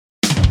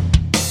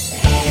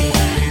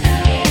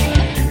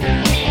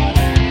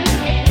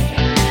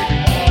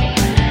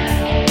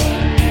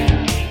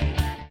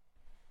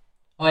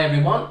Hi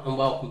everyone, and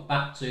welcome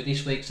back to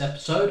this week's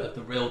episode of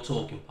the Real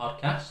Talking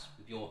Podcast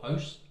with your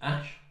hosts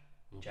Ash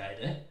and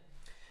JD.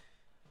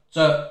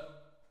 So,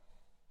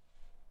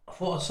 I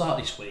thought I'd start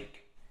this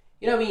week.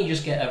 You know when you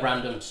just get a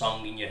random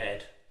song in your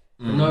head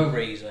for no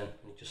reason, and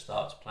it just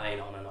starts playing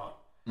on and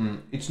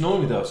on. It's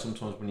normally though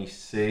sometimes when you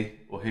see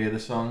or hear the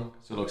song,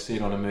 so like see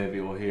it on a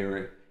movie or hear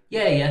it.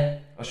 Yeah.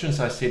 I shouldn't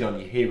say see it on,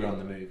 you hear it on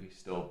the movie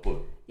still, but...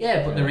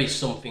 Yeah, but there is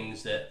some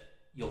things that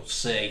you'll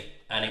see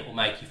and it will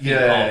make you think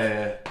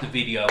of the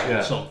video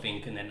or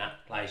something, and then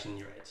that plays in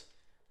your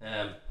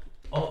head.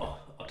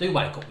 I do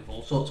wake up with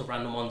all sorts of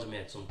random ones in my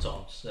head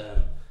sometimes.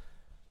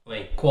 I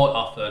mean, quite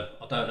often,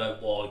 I don't know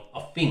why.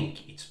 I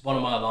think it's one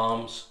of my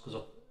alarms,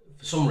 because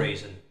for some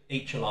reason,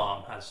 each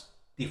alarm has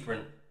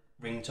different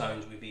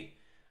ringtones with it.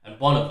 And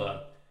one of them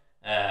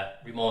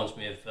reminds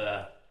me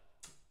of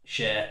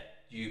Cher,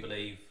 Do You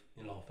Believe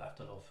in Life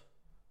After Love?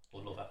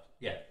 Or Love After...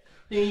 Yeah.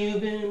 Do you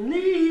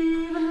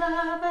believe in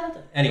life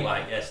after...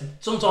 Anyway, yes,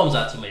 sometimes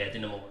that's in my head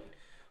in the morning.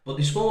 But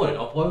this morning,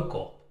 I woke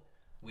up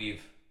with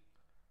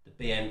the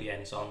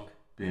BNBN song.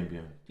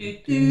 BNBN.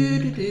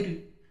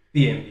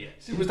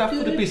 BNBN. Was that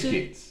for the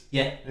biscuits?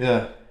 Yeah.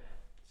 Yeah.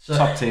 So,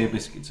 top tier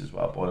biscuits as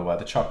well, by the way.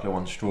 The chocolate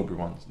ones, strawberry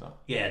ones, no.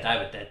 Yeah, they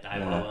were dead,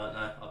 weren't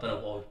they? I don't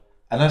know why.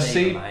 And I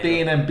see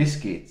B&M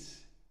biscuits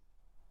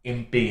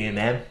in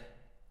B&M.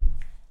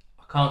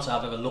 I can't say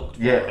I've ever looked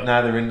for Yeah, them.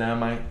 now they're in there,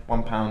 mate.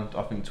 £1,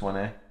 I think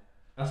 20.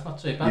 That's not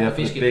too bad. The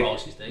biscuit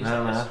prices these days.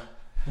 No.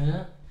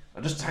 Yeah. I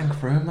just tank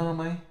through them though,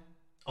 mate.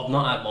 I've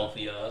not had one for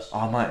years.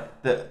 Oh, mate.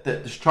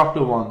 The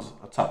chocolate ones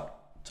are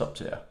top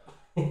tier.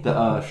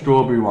 The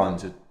strawberry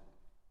ones are...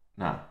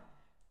 Nah.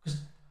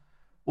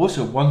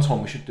 Also, one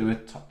time we should do a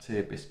top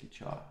tier biscuit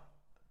chart.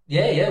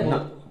 Yeah,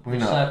 we'll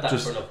save that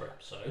just for another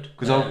episode.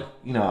 Because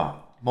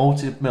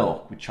malted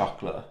milk with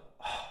chocolate.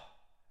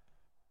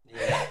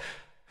 Yeah.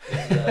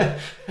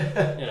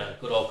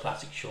 Good old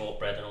classic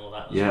shortbread and all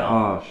that as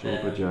well. Yeah,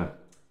 shortbread,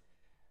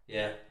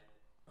 Yeah.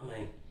 I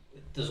mean,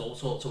 there's all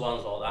sorts of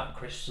ones like that.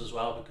 Crisps as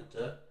well we could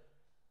do.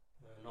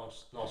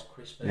 Nice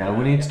crisp. Yeah,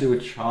 we need to do a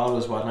chart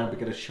as well. Now we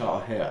get a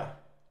chart here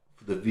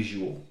for the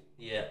visual.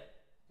 Yeah.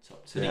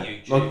 Top To tier. the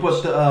YouTubes. Like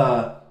what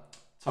the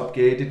Top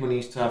Gear did when he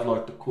used to have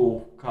like the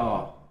cool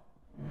car.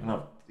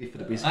 For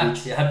the biscuits.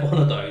 Actually, I had one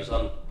of those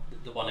on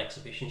the one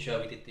exhibition show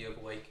we did the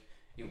other week.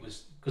 It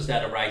was because they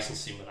had a racing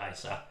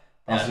simulator.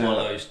 They had one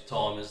of those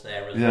timers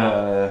there as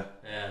well.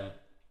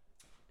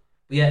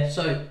 But yeah,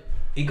 so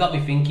it got me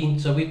thinking.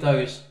 So with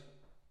those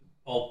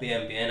old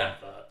BNBN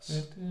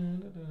adverts,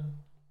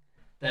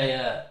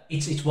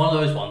 it's one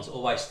of those ones that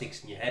always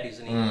sticks in your head,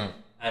 isn't it?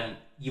 And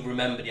you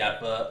remember the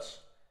adverts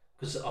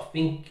because I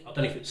don't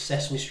know if it's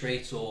Sesame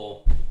Street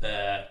or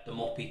the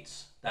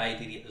Muppets. They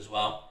did it as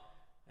well.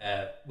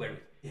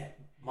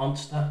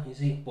 Monster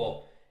is it?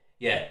 But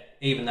yeah,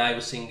 even they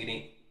were singing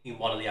it in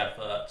one of the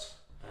adverts,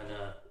 and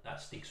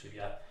that sticks with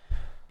you.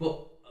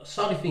 But I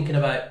started thinking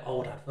about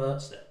old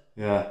adverts then.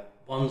 Yeah.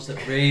 Ones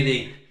that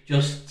really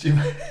just...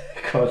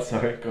 God,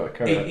 sorry.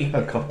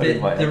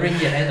 They're in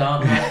your head,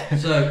 aren't they?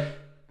 So,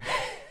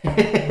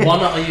 one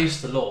that I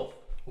used to love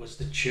was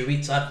the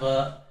Chewits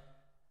advert.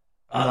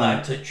 I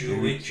like to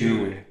chew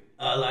it.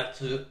 I like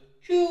to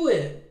chew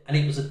it. And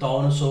it was a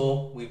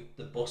dinosaur with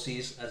the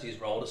buses as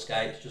his roller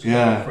skates just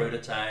going through the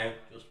town,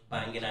 just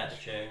banging out the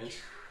tunes.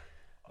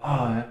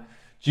 Oh, yeah.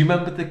 Do you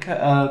remember the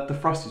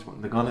Frosties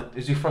one?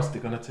 Is it Frosty?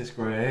 They're gonna taste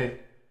great.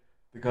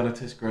 They're gonna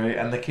taste great,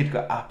 and the kid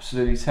got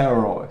absolutely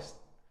terrorised.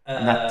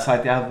 And that's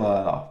like the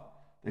advert off.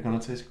 They're gonna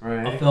taste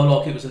great. I feel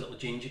like it was a little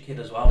ginger kid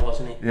as well,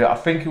 wasn't he? Yeah, I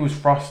think it was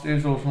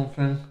Frosties or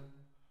something.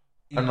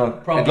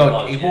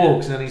 And he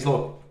walks and he's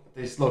like,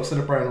 there's like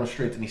sort of brown on the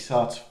street, and he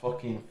starts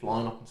fucking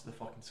flying up into the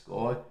fucking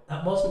sky.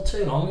 That wasn't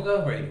too long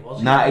ago, really, was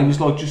it? Nah, it was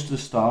like just the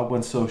start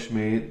when social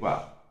media.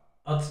 Well.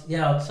 I'd say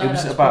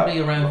that's probably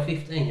around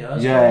 15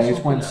 years. Yeah, it's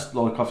when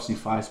like obviously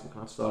Facebook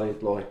and I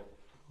started like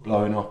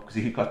blowing up because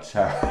he got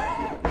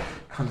terror.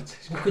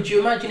 Could you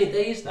imagine it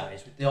these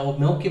days with the old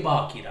Milky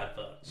Bar kid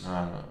adverts?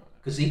 No.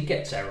 Because he'd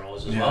get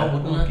terrorised as well,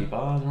 wouldn't he? Milky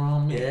Bars are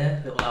on me.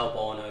 Yeah, little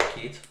albino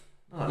kid.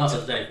 Not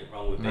that there's anything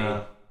wrong with me.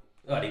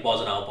 Well, he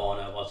was an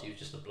albino, was he? He was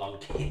just a blonde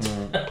kid.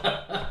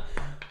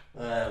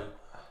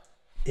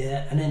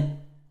 Yeah, and then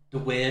the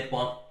weird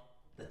one,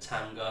 the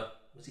Tango.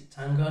 Was it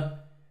Tango?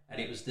 And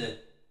it was the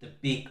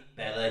big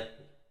belly.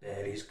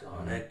 Belly's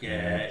gonna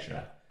get you.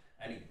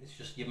 And it's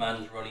just your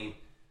man's running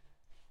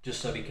just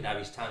so he can have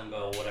his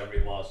tango or whatever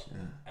it was.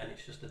 And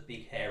it's just a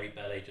big hairy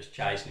belly just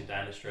chasing him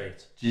down the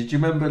street. Did you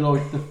remember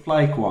like the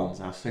flake ones,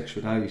 how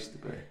sexual they used to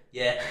be?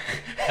 Yeah.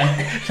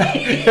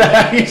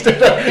 I used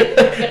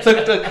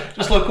to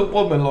just like a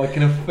woman like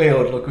in a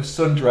field, like with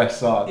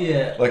sundress on.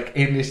 Yeah. Like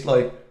in this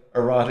like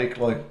erotic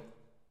like,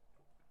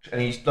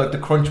 and he's like the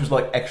crunch was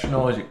like extra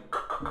noisy.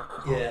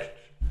 Yeah.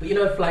 But you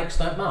know flakes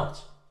don't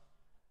melt.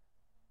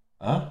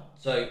 Huh?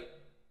 So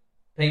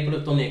people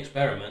have done the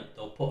experiment.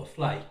 They'll put a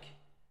flake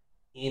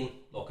in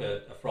like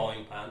a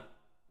frying pan,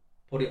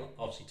 put it,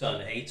 obviously turn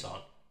the heat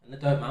on, and they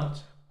don't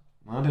melt.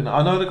 I don't know.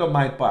 I know they got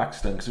made by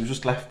accident because it was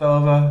just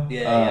leftover.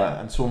 Yeah.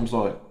 And someone's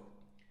like,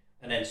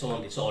 and then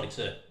someone decided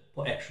to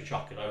put extra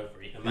chocolate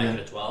over it and make it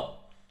a 12.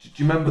 Do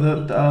you remember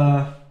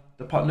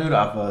the pot noodle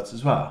adverts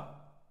as well?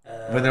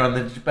 When they're on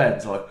the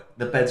beds, like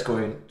the bed's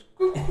going,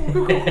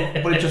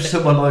 but it's just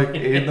someone like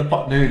in the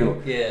pot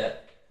noodle. Yeah.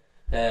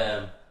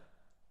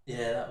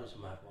 Yeah, that was a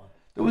mad one.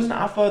 There was an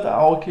advert that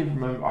I keep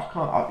remember.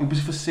 It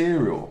was for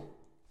cereal,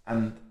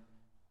 and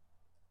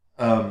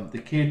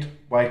the kid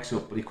wakes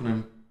up, but he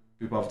couldn't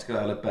be bothered to get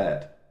out of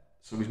bed.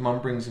 So his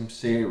mum brings him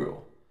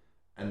cereal,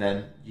 and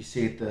then you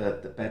see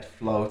the bed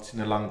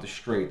floating along the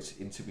streets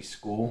into his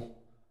school.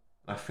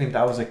 I think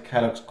that was a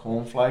Kellogg's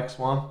Cornflakes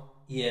one.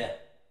 Yeah,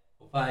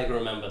 I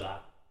remember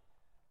that.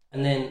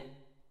 And then,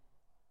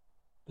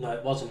 no,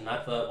 it wasn't an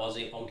advert, was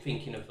it? I'm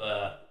thinking of,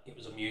 it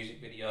was a music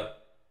video.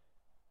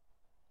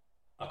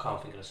 I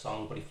can't think of the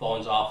song, but he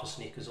finds half a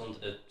Snickers under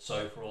the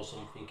sofa or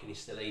something and he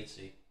still eats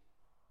it.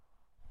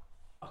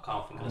 I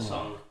can't think of the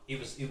song. It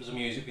was a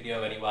music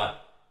video anyway.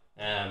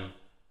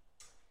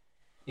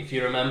 If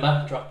you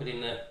remember, drop it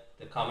in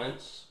the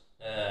comments.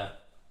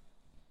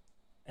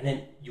 And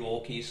then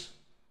Yorkies.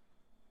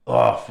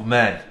 Oh, for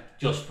men.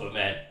 Just for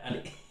men.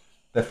 And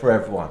they're for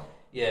everyone.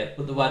 Yeah,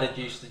 but the way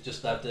they used to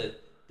just have the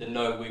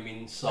no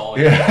women sign.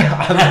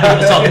 Yeah.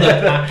 It was on the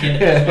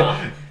packet as well.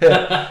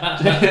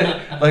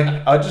 Yeah.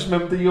 Like, I just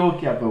remember the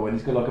Yorkie advert when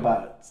he's got like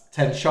about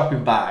 10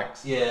 shopping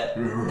bags. Yeah.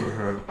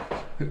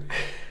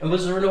 And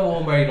was there another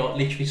one where he like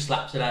literally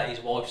slaps it out his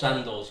wife's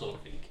hand or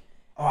something?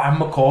 Oh, and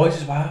McCoy's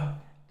as well.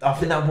 I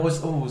think that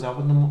was, was that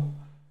a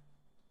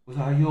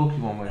Yorkie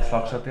one where he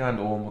slaps out the hand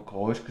or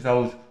McCoy's? Because that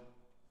was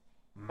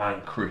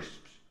Man Crisps.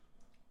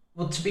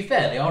 Well, to be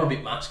fair, they are a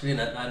bit masculine,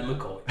 aren't they, the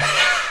McCoy?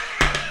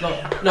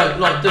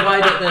 Like the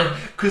way that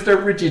because they're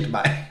rigid,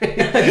 mate.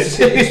 it's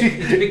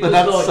because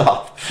that's like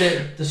soft.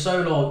 They're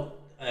so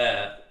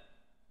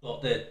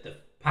like the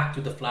packed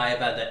with the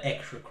flavour, the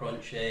extra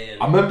crunchy.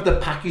 And I remember the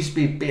pack used to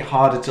be a bit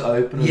harder to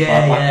open as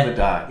well back in the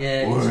day.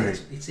 Yeah,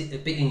 it's a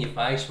bit in your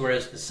face.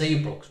 Whereas the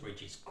Seabrooks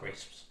Rigid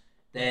Crisps,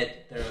 they're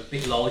a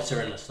bit lighter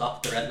and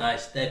softer, and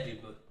nice. They'd be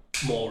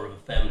more of a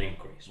feminine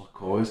crisp.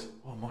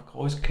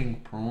 McCoy's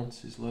King Prawn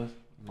Sizzler,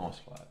 nice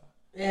flavour.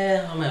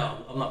 Yeah, I mean,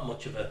 I'm not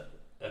much of a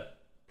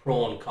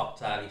prawn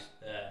cocktail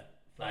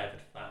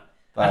flavoured fan.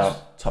 They are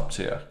top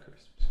tier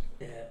crisps.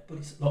 Yeah, but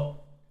it's not.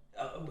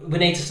 We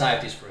need to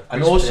save this for a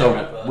and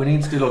also we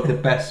need to do like the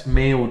best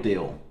meal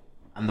deal,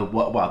 and the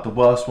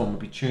worst one would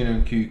be tuna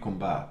and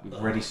cucumber with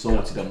ready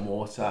salted and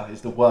water.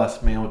 Is the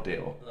worst meal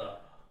deal.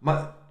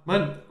 My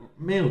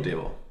meal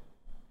deal.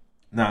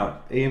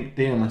 Now,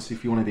 DM us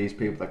if you're one of these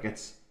people that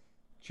gets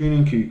tuna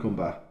and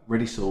cucumber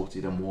ready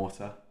salted and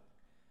water.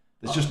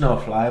 There's just no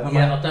flavour.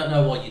 Yeah, man. I don't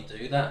know why you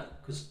do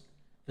that, because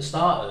for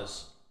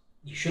starters,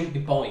 you shouldn't be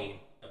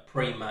buying a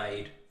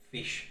pre-made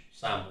fish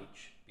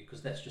sandwich,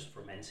 because that's just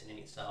fermenting in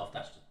itself.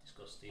 That's just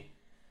disgusting.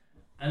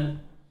 And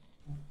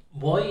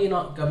why are you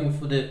not going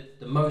for the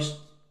most...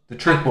 The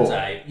triple.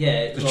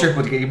 Yeah. The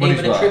triple to get your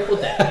money's worth. Either the triple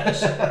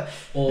deckers,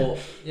 or,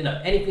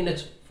 anything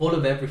that's full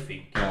of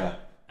everything. Yeah.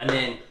 And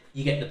then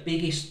you get the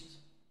biggest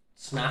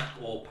snack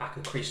or pack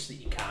of crisps that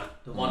you can.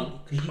 The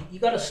one, because you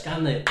got to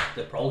scan the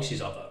prices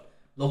of it.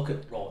 Look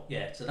at,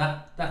 so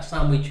that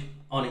sandwich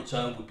on its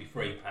own would be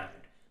 £3.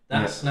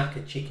 That snack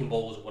of chicken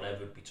balls or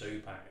whatever would be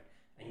 £2.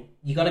 And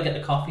you got to get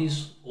the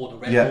coffees or the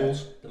Red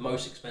Bulls, the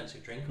most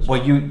expensive drink as well.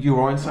 Well, you're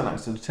right in saying that.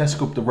 So the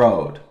Tesco up the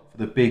road for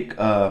the big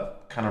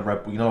can of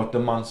Red Bull, like the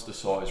monster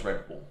size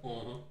Red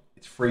Bull,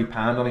 it's £3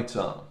 on its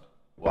own.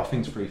 Well, I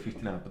think it's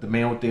 $3.50 now, but the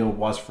meal deal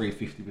was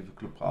 $3.50 with a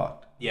club card.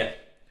 Yeah.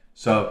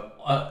 So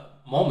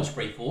mine was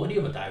 $3.40 the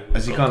other day.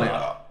 As you kind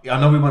of, I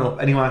know we went up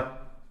anyway.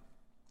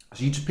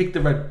 So you just pick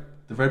the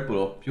Red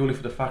Bull up purely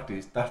for the fact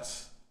is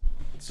that's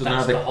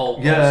the whole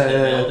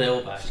meal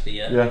deal basically.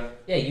 Yeah,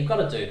 you've got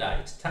to do that.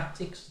 It's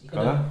tactics. You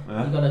got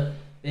to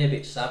be a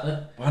bit savvy.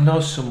 Well, I know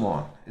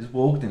someone has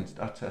walked into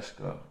that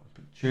Tesco,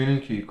 tuna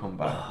and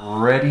cucumber,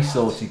 ready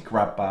salted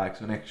grab bags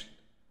with extra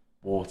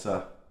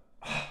water.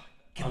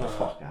 Get the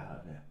fuck out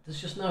of here. There's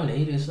just no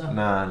need, is there?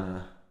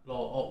 Nah.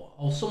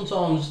 Or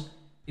sometimes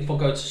if I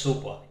go to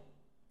Subway,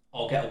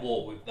 I'll get a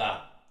walk with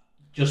that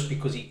just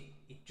because it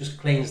just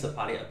cleans the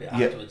palate a bit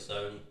afterwards.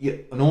 So yeah,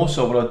 and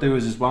also what I do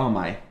is as well,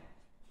 mate.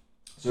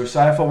 So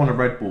say if I want a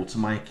Red Bull to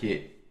make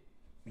it,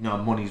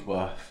 money's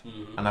worth,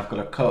 and I've got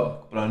a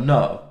Coke, but I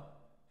know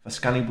if I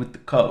scan it with the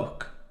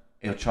Coke,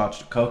 he'll charge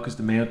the Coke as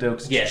the meal deal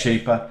because it's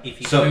cheaper. If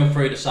you're going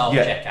through the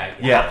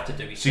self-checkout, you have to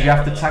do it. So you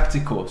have the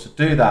tactical. So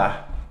do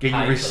that, get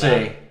your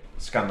receipt,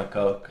 scan the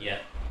Coke. Yeah,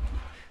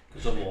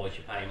 because otherwise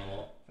you pay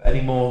more.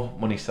 Any more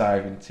money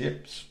saving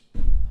tips?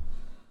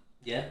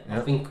 Yeah, I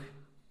think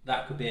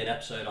that could be an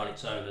episode on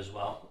its own as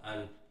well.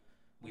 And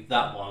with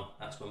that one,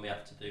 that's when we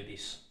have to do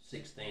this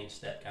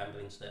 16-step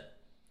gambling step.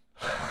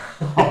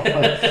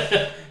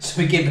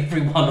 So we give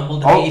everyone all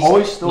these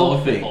I still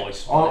think,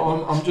 advice.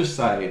 I'm just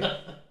saying,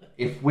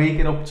 if we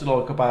get up to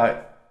like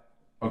about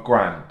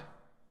 $1,000,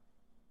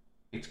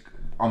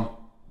 I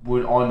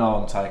know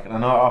I'm taking,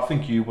 and I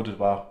think you would as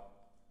well.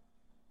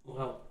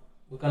 Well,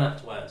 we're gonna have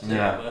to wait and see.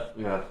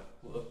 Yeah.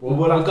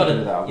 We'll have to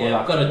do that. We've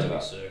got to do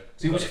it soon.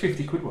 So it was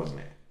 £50,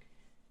 wasn't it?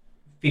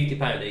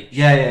 £50 each.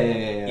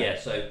 Yeah.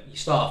 So you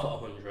start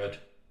off at 100,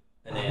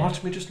 and then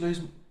watch me just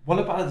lose. What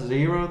about a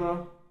zero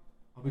though?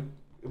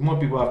 It might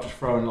be worth just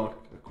throwing like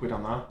a quid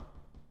on that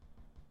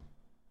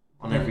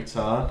on every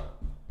turn,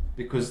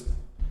 because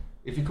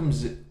if it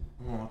comes, I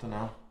don't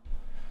know.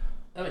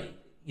 I mean,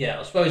 yeah,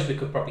 I suppose we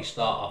could probably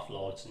start off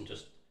loads and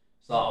just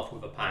start off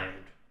with £1.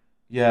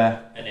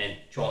 Yeah. And then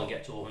try and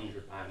get to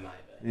 £100 maybe.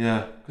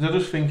 Yeah, because I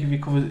just think if you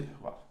cover it,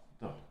 well,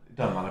 it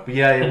don't matter. But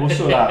yeah, we'll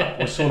sort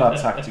out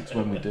tactics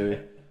when we do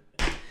it.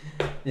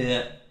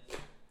 Yeah.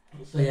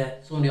 So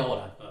yeah, some of the old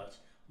adverts.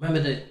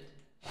 Remember the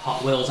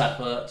Hot Wheels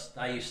adverts?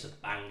 They used to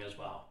bang as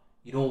well.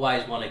 You'd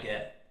always want to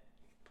get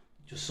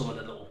just some of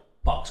the little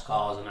box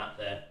cars and that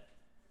there.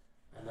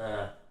 And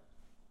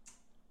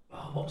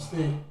what was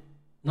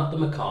not the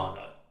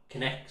Meccano,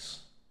 Connects.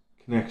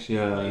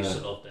 Yeah. I used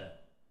to love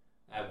that.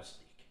 That was sick.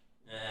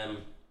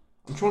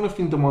 I'm trying to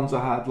think the ones that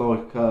had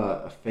like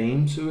a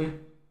theme to it.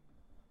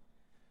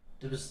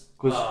 There was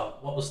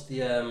what was the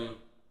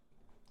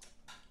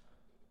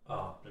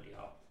bloody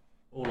hell.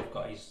 All I've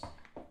got is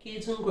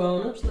kids and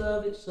grown-ups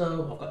love it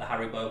so. I've got the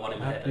Haribo one in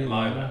my head at the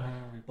moment.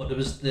 But there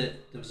was a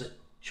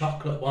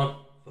chocolate one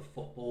for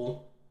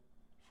football.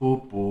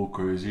 Football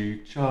crazy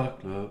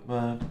chocolate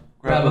man.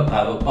 Grab a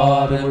power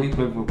pod and we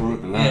play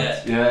with the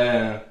lads.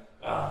 Yeah.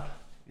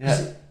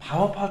 Yeah.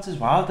 Power pods as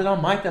well. They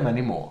don't make them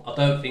anymore. I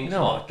don't think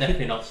so. I've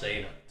definitely not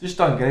seen them. Just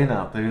don't get it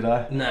now, do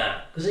they?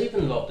 Nah, because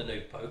even like the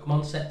new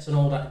Pokemon sets and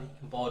all that, you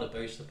can buy the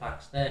booster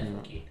packs. They're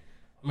fucking. I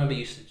remember I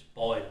used to just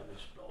buy them. It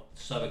was like,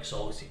 so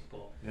exciting,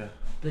 but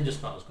they're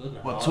just not as good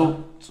now.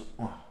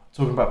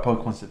 Talking about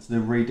Pokemon sets, they're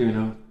redoing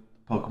a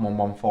Pokemon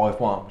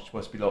 151, which is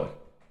supposed to be like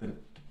the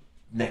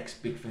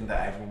next big thing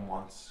that everyone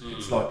wants.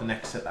 It's like the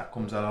next set that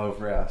comes out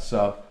over here,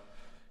 so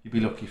you'd be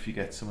lucky if you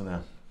get some of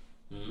them.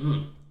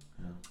 Yeah.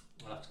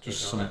 Well, that's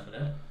just some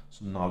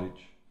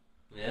knowledge.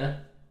 Yeah.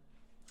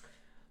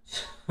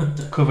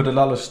 Covered a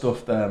lot of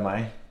stuff there,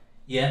 mate.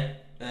 Yeah.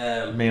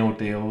 Meal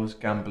deals,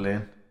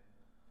 gambling.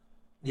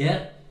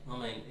 Yeah. I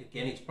mean,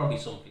 again, it's probably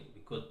something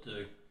we could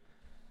do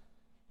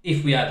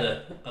if we had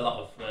a lot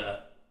of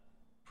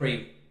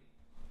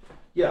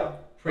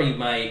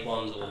pre-made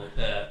ones or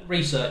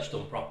research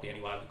done properly.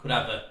 Anyway, we could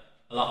have a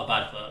lot of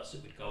adverts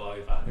that we'd go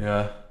over.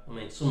 Yeah. I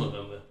mean, some of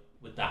them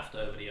were daft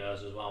over the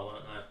years as well,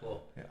 weren't they? But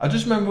I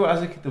just remember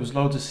as a kid there was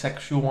loads of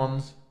sexual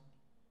ones.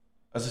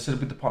 As I said,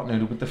 with the pot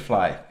noodle, with the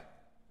flake.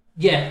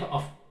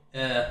 Yeah,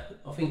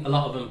 I think a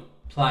lot of them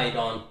played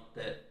on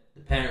that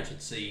the parents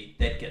would see,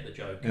 they'd get the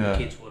joke, and the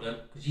kids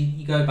wouldn't. Because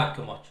you go back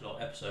and watch a lot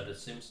of episodes of The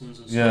Simpsons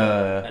and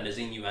stuff, and there's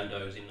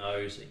innuendos in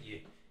those that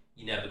you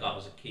never got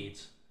as a kid.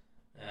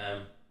 I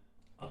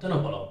don't know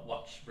what I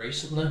watched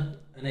recently,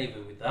 and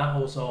even with that, I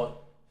was like,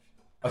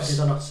 how did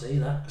I not see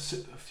that?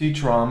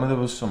 Futurama, there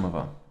was some of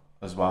them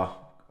as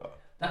well.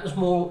 That was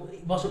more,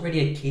 it wasn't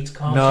really a kid's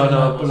cartoon.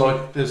 No, but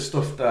like there's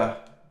stuff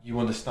that you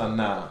understand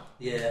now.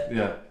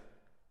 Yeah.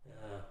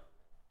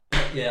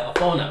 I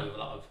find that with a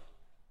lot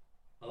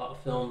of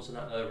films and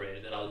that really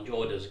that I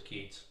enjoyed as a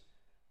kid.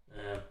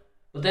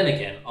 But then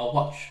again,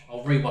 I'll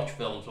rewatch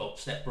films like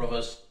Step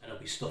Brothers, and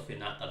there'll be stuff in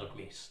that I've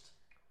missed.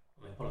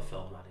 I mean, what a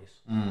film that is.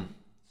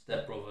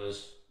 Step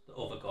Brothers, The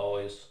Other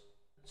Guys.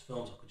 It's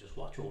films I could just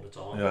watch all the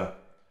time. Yeah.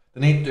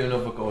 They need to do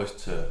Other Guys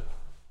too.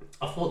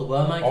 I thought they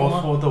were making one.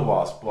 I thought there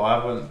was, but I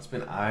haven't. It's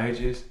been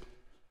ages.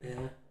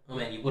 Yeah. I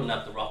mean, you wouldn't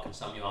have The Rock and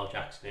Samuel L.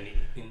 Jackson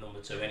in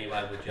number 2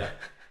 anyway, would you?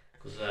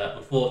 Because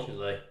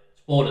unfortunately,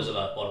 spoilers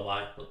alert by the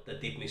way, but they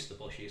did miss the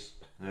bushes.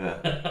 Yeah.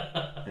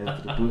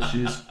 Into the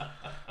bushes.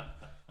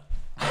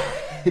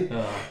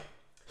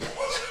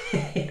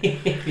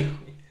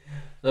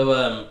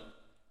 So,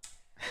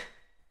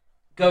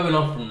 going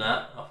on from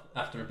that,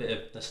 after a bit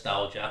of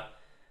nostalgia,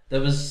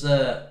 there was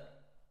a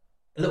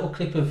little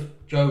clip of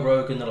Joe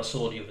Rogan that I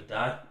saw the other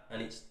day,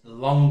 and it's the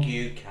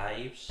Longview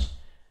Caves.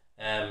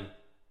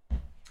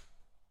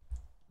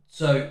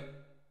 So,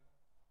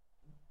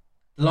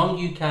 the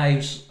Longview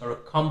Caves are a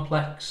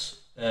complex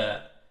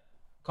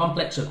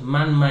of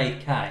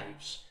man-made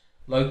caves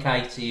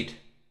located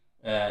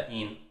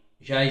in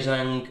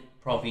Zhejiang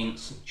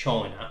province,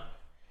 China.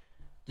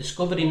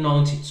 Discovered in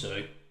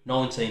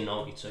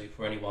 1992,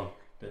 for anyone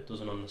that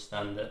doesn't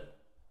understand that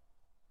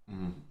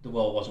the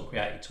world wasn't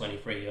created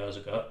 23 years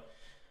ago.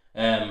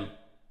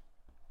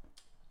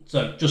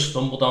 So just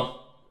stumbled on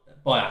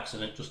by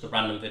accident, just a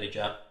random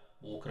villager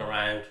walking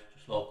around,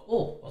 just like,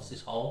 oh, what's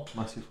this hole?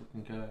 Massive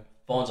fucking cave.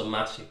 Finds a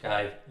massive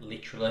cave,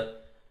 literally.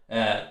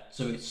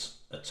 So it's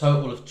a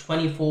total of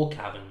 24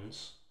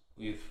 caverns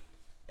with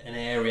an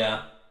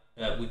area,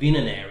 within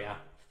an area,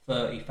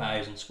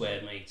 30,000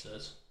 square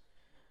metres.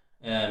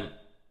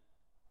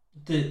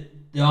 The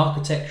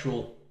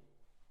architectural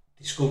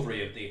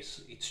discovery of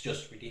this, it's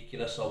just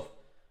ridiculous. I've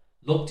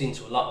looked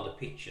into a lot of the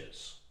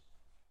pictures,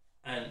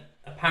 and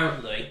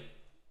apparently,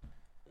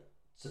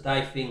 so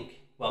they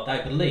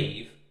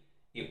believe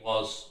it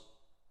was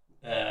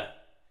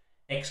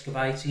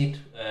excavated,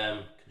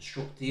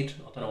 constructed,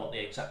 I don't know what the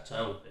exact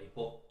term would be,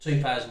 but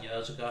 2,000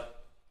 years ago.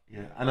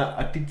 Yeah, and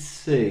I did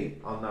see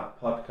on that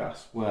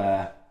podcast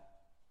where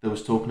they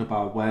was talking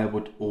about where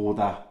would all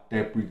that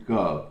debris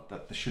go.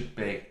 That there should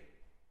be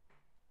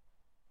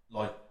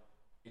like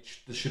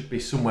there should be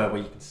somewhere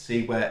where you can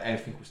see where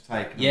everything was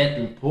taken and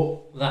been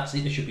put. That's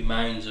it. There should be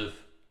mounds of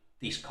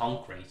this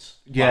concrete.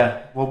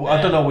 Yeah. Well,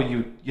 I don't know what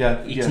you.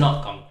 Yeah. It's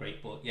not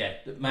concrete, but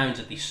the mounds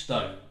of this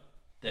stone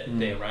that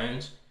they're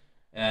around.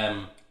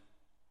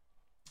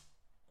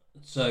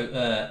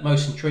 So,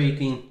 most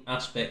intriguing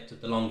aspect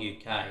of the Longu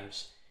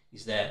Caves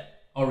is their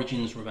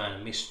origins remain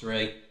a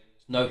mystery.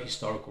 There's no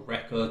historical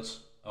records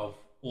of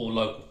or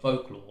local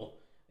folklore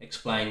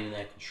explaining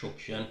their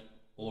construction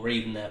or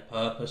even their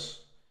purpose.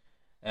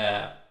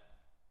 So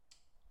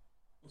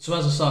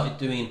as I started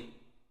doing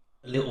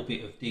a little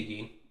bit of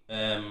digging,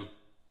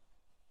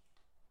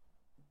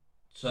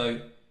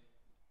 so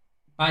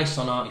based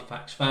on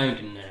artifacts found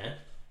in there,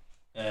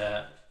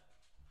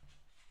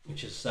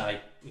 which is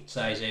it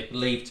says here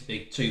believed to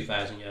be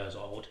 2,000 years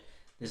old,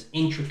 there's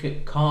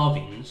intricate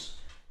carvings,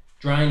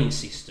 draining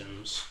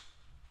systems,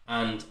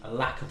 and a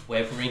lack of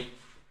weathering.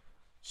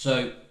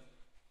 So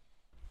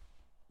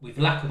with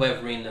lack of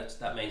weathering,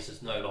 that means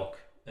there's no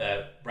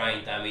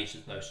rain damage,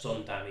 there's no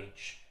sun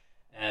damage.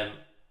 The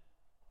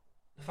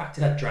fact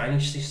it had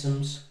drainage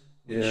systems,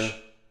 which,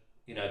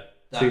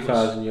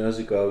 2,000 years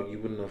ago, you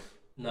wouldn't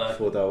have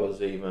thought that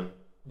was even.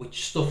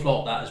 Which stuff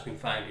like that has been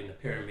found in the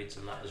pyramids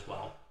and that as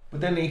well. But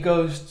then it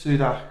goes to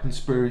that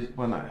conspiracy.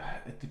 Well,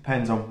 it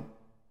depends on,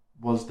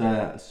 was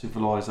there a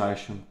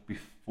civilization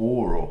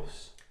before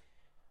us?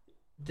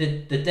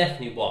 There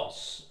definitely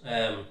was.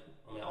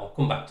 I'll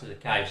come back to the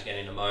caves again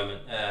in a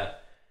moment.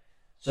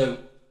 So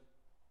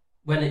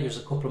when it was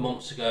a couple of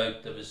months ago,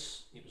 it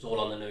was all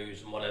on the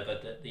news and whatever,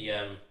 that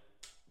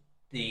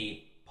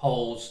the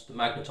poles, the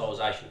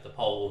magnetisation of the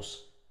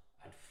poles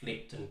had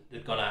flipped and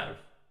they'd gone out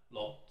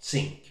of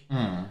sync.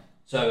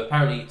 So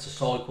apparently it's a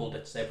cycle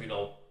that's every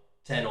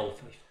 10 or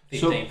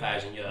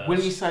 15,000 years.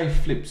 When you say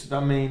flips, does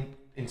that mean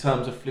in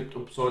terms of flipped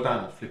upside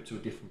down or flipped to a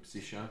different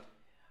position?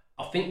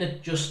 I think they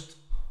just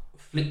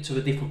flipped to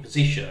a different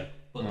position,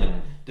 but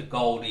the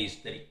goal is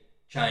that it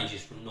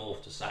changes from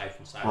north to south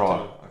and south to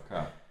north.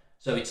 Okay.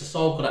 So it's a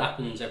cycle that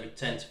happens every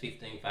 10 to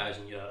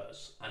 15,000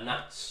 years, and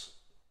that's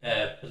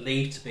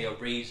believed to be a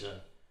reason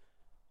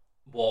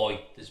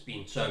why there's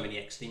been so many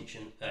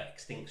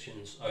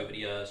extinctions over the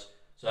years.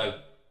 So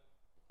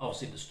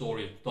obviously the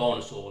story of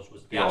dinosaurs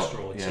was the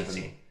asteroids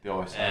hitting. The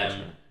ice age.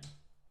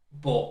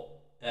 But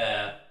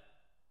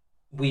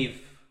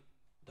with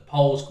the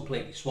poles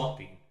completely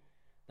swapping,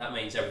 that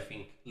means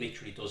everything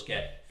literally does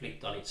get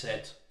flipped on its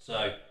head.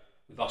 So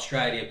with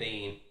Australia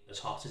being as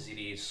hot as it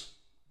is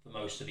for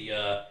most of the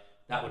year,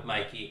 that would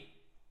make it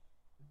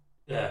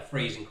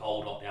freezing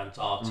cold like the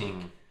Antarctic.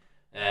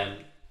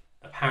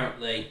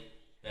 Apparently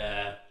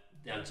the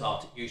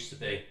Antarctic used to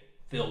be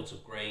fields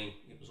of green,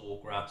 it was all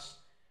grass.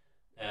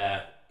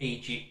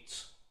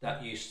 Egypt,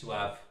 that used to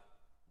have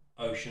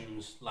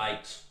oceans,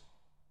 lakes,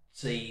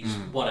 seas,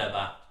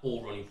 whatever,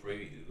 all running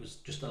through. It was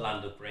just a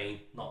land of green,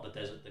 not the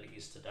desert that it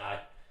is today.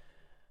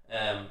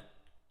 And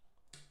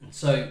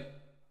so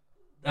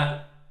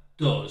that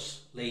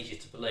does lead you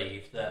to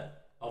believe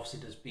that obviously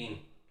there's been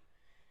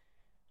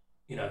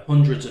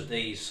hundreds of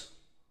these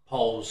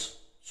poles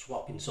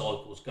swapping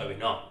cycles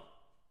going on.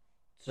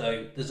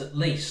 So there's at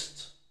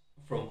least,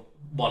 from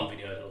one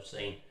video that I've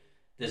seen,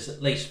 there's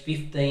at least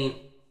 15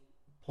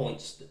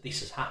 points that this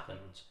has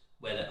happened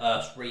where the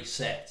Earth's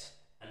reset,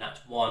 and that's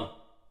one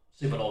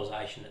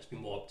civilization that's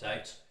been wiped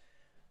out.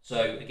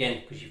 So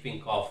again, because you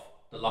think of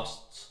the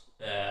lost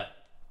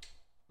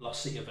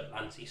city of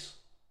Atlantis,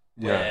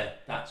 where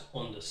that's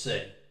under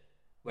sea,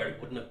 where it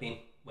wouldn't have been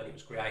when it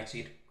was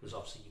created, because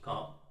obviously you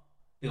can't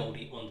build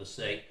it under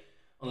sea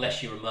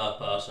unless you're a mer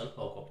person, like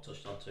what we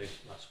touched on to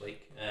last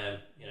week.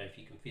 If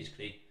you can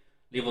physically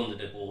live under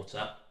the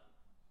water,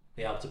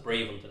 be able to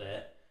breathe under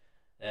there,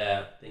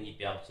 then you'd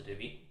be able to do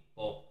it.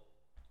 But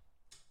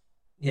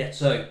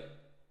so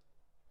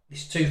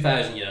this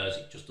 2,000 years,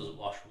 it just doesn't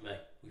wash for me.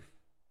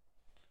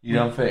 You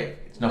don't think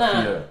it's not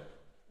for you?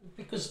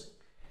 Because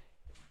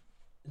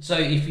so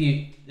if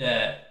you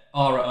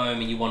are at home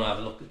and you want to have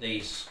a look at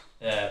these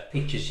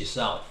pictures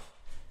yourself,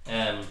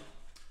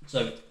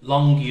 so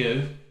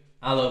Longu,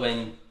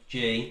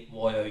 Longyu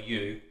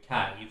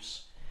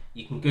caves,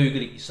 you can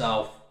Google it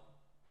yourself.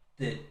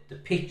 The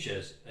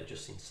pictures are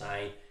just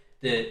insane.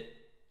 The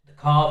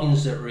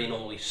carvings that are in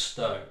all this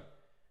stone,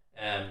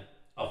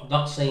 I've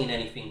not seen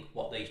anything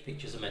what these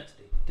pictures are meant to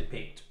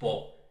depict,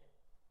 but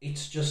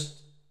it's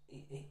just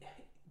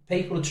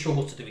people had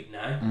struggled to do it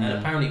now, and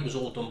apparently it was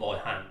all done by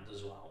hand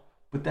as well.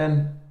 But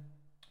then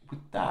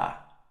with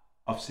that,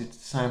 obviously it's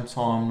the same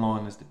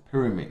timeline as the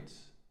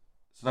pyramids,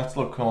 so that's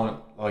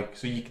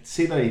so you could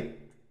see that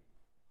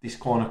this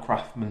kind of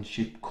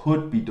craftsmanship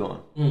could be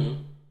done.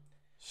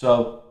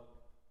 So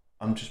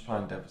I'm just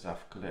playing devil's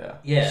advocate here.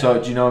 Yeah. So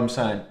do you know what I'm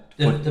saying?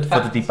 For the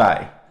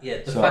debate.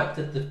 Yeah, the fact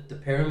that the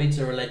pyramids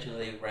are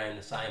allegedly around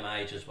the same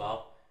age as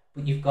well,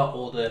 but you've got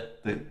all the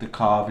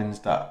carvings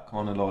that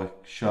kind of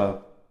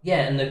show.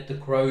 Yeah, and the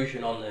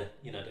corrosion on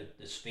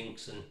the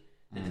Sphinx and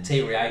the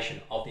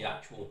deterioration of the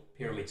actual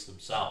pyramids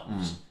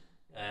themselves.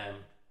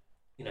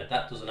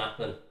 That doesn't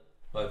happen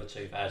over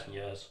 2,000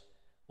 years.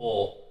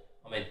 Or,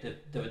 I mean,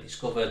 they were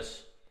discovered,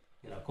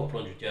 a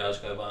couple hundred years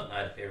ago, weren't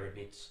they, the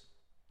pyramids,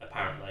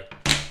 apparently.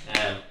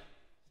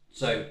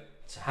 So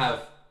to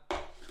have,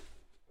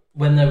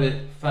 when they were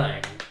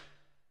found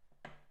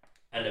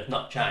and have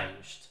not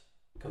changed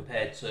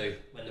compared to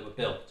when they were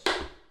built,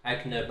 how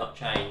can they have not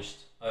changed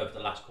over the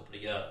last couple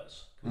of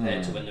years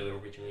compared to when they were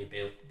originally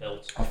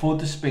built? I thought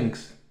the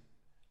Sphinx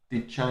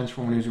did change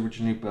from when it was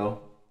originally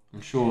built.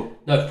 I'm sure.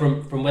 No,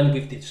 from when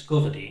we've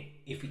discovered it,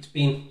 if it's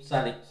been,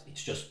 say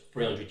it's just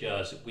 300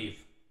 years that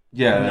we've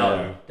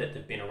known that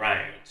they've been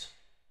around.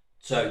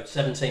 So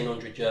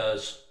 1700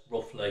 years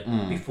roughly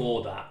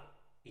before that,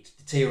 it's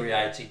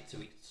deteriorated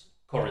to its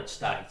current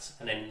state,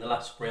 and then in the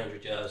last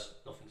 300 years,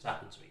 nothing's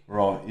happened to it.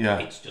 Right, yeah.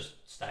 It's just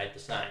stayed the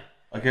same.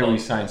 I get what you're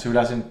saying. So it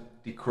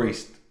hasn't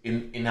decreased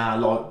in our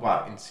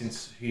life,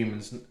 since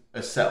humans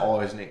have set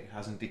eyes, and it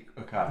hasn't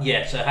okay.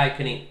 Yeah, so how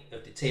can it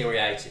have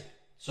deteriorated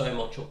so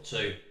much up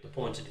to the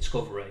point of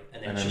discovery,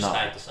 and then it's just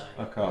stayed the same?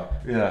 Okay,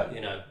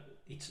 yeah.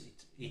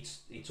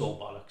 It's all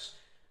bollocks.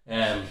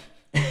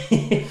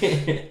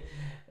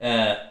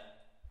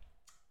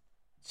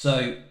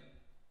 So,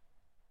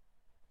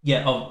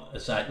 yeah,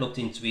 I looked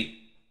into it.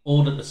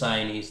 All that they're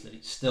saying is that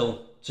it's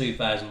still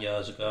 2,000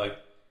 years ago.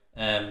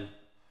 I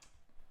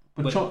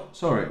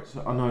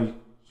know.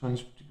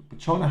 But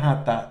China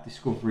had that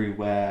discovery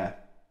where,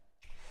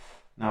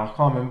 now I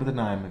can't remember the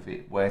name of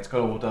it, where it's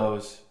got all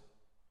those.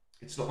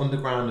 It's like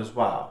underground as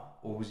well,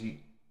 or was it?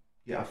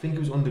 Yeah, I think it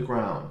was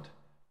underground,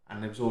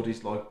 and there was all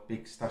these like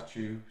big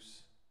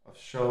statues of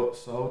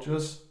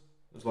soldiers.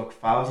 There's like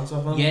thousands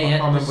of them. Yeah, I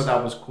can't remember what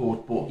that was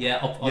called, but I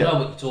know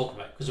what you're talking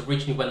about, because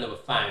originally when they were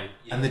found,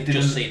 you could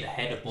just see the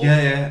head above.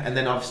 Yeah, and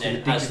then obviously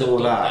they digged all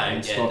that, and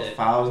it's like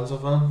thousands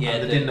of them. Yeah,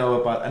 and they didn't know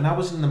about, and that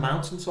was in the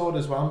mountainside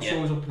as well. I'm sure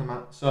it was up in the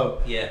mountain.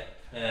 So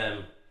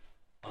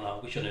I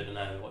wish I knew the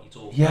name of what you're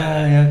talking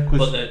about. Yeah.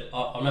 But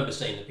I remember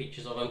seeing the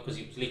pictures of them, because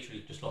it was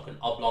literally just like an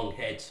oblong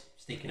head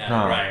sticking out of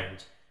the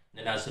ground.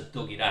 And then as they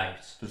dug it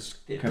out,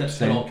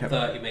 they're like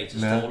 30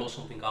 metres tall or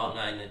something, aren't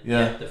they? And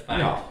then, they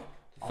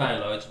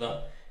found loads of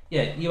them.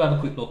 Yeah, you have a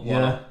quick look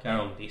while I carry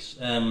on with this.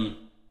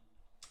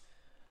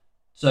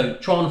 So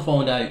trying to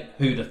find out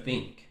who they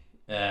think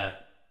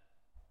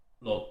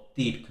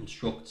did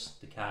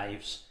construct the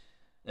caves.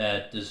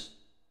 There's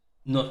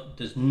no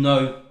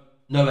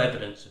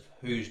evidence of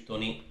who's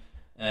done it.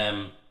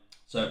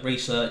 So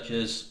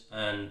researchers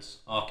and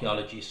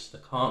archaeologists, they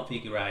can't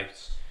figure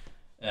out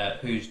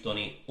who's done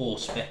it or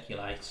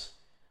speculate.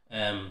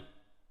 The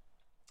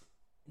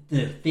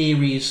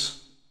theories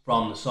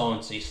from the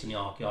scientists and the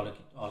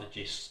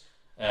archaeologists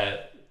are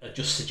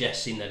just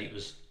suggesting that it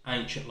was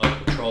ancient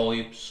local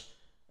tribes,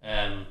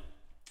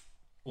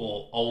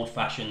 or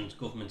old-fashioned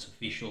government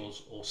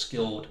officials, or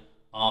skilled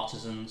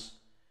artisans.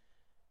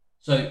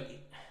 So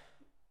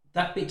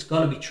that bit's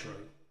got to be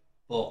true,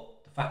 but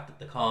the fact that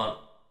they can't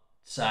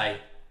say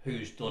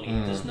who's done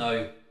it, there's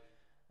no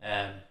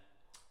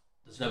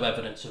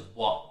evidence of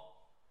what.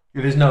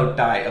 Yeah, there's no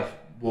date of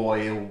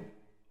why or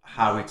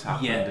how it's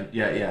happened.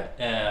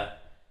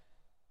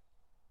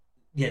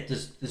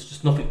 There's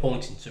just nothing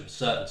pointing to a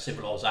certain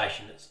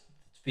civilization that's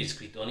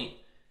physically done it.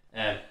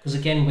 Because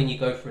again, when you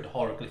go through the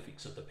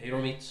hieroglyphics of the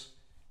pyramids,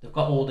 they've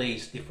got all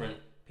these different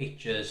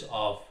pictures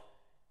of,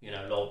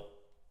 like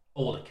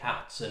all the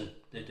cats, and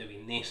they're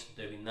doing this,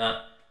 they're doing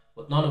that,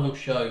 but none of them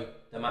show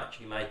them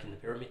actually making the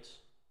pyramids.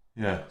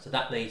 Yeah. So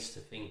that leads to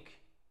think,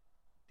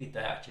 did they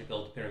actually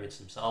build the pyramids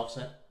themselves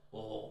then?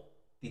 Or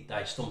did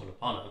they stumble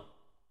upon them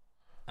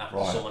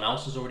after someone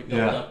else has already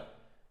built them?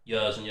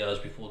 Years and years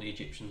before the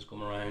Egyptians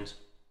come around.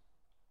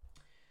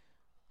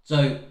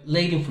 So,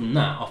 leading from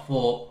that, I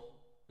thought,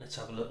 let's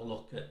have a little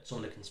look at some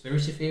of the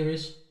conspiracy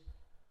theories.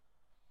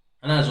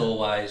 And as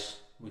always,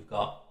 we've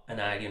got an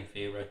alien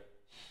theory.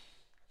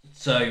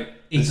 So,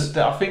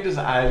 I think there's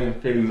an alien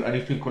theory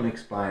anything can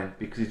explain,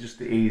 because it's just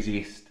the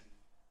easiest.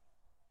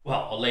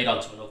 Well, I'll lead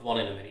on to another one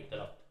in a minute that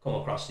I've come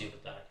across the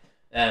other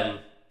day.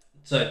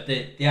 So,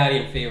 the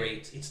alien theory,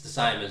 it's the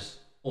same as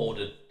all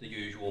the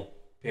usual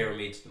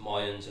pyramids, the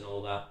Mayans and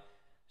all that.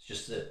 It's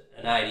just that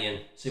an alien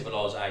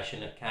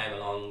civilization that came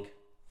along,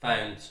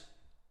 found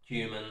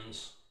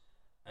humans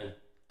and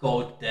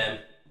guided them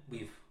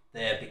with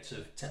their bits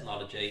of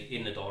technology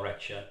in the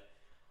direction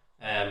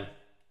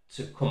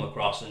to come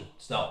across and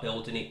start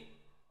building it.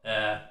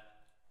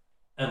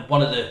 And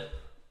one of the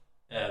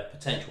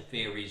potential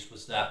theories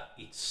was that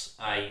it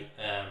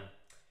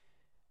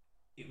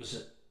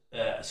was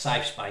a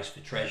safe space for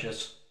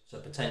treasures. So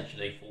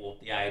potentially for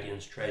the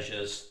aliens'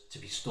 treasures to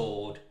be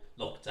stored,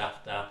 looked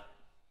after,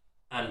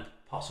 and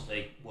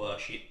possibly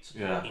worshipped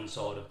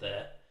inside of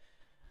there.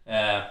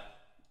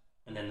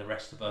 And then the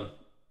rest of them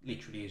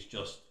literally is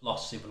just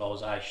lost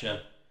civilization.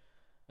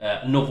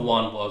 Another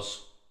one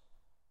was,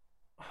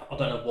 I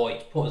don't know why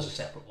it's put as a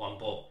separate one,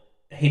 but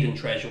a hidden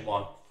treasure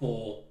one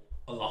for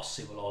a lost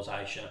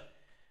civilization.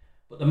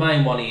 But the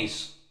main one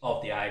is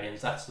of the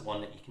aliens. That's the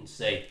one that you can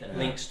see that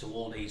links to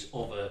all these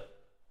other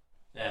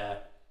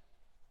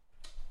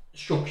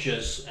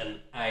structures and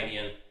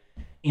alien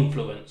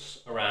influence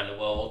around the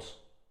world.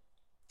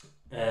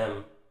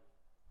 Again,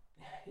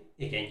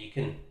 you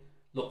can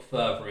look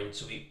further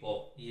into it,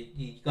 but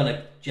you're going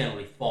to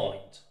generally find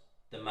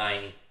the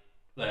main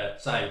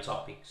same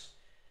topics.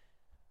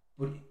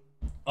 But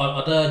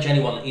I'd urge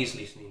anyone that is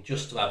listening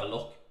just to have a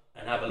look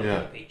and have a look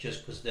at the pictures,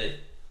 because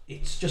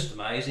it's just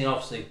amazing.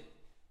 Obviously,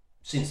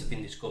 since they've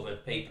been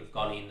discovered, people have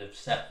gone in, they've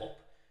set up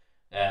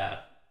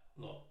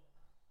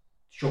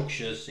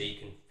structures so you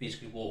can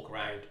physically walk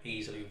around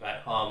easily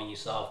without harming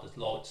yourself. There's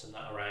lights and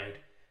that around,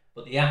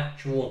 but the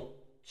actual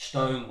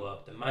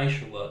stonework, the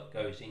masonry work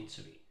that goes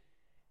into it,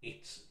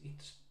 it's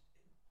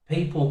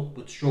people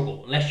would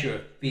struggle unless you're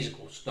a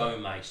physical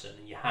stonemason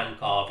and you're hand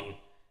carving,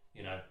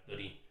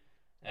 bloody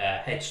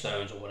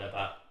headstones or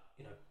whatever.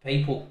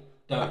 People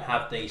don't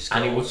have these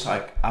skills. And it would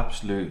take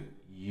absolute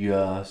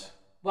years.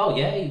 Well,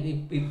 yeah,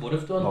 it would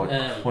have done.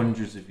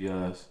 Hundreds of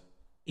years.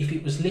 If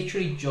it was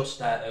literally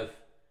just out of,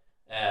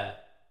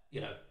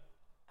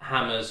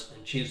 hammers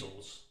and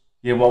chisels.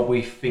 Yeah, what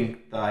we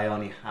think they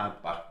only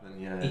had back then,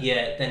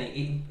 Yeah, then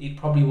it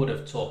probably would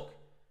have took,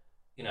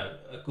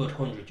 a good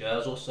 100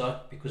 years or so,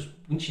 because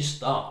once you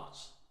start...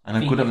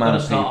 And a good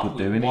amount of people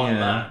doing it,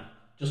 man,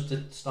 just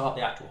to start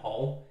the actual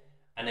hole,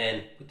 and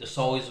then with the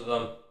size of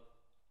them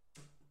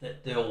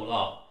that they all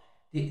are,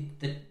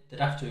 there'd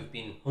have to have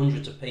been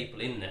hundreds of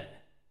people in there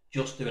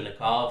just doing the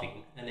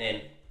carving, and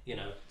then,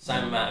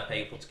 same amount of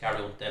people to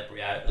carry all the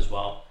debris out as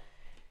well.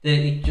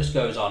 It just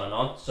goes on and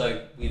on.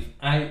 So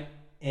without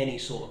any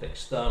sort of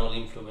external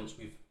influence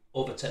with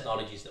other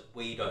technologies that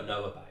we don't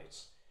know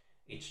about,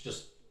 it's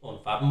just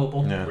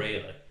unfathomable,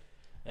 really.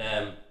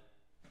 And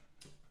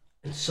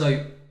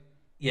so,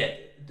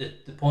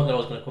 the point that I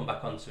was going to come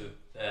back onto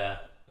a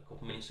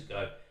couple of minutes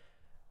ago,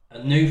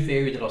 a new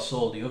theory that I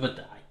saw the other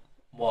day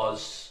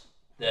was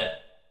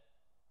that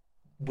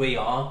we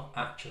are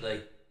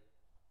actually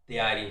the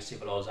alien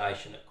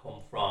civilization that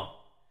come from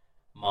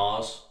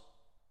Mars.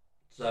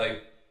 So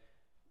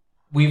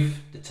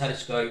with the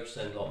telescopes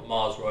and like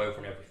Mars rover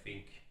and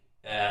everything,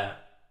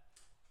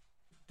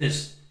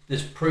 there's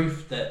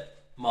proof that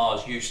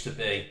Mars used to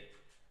be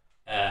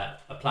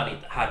a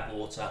planet that had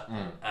water,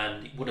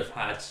 and it would have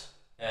had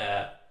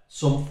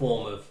some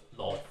form of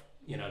life,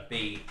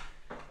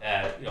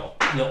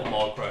 little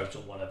microbes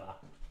or whatever.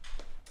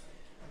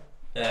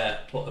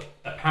 But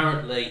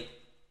apparently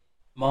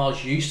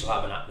Mars used to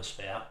have an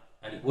atmosphere,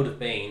 and it would have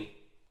been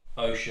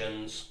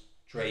oceans,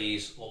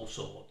 trees, all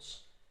sorts.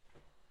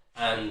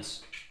 And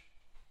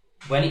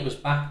when it was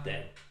back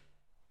then,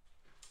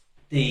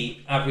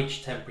 the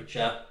average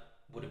temperature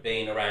would have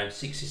been around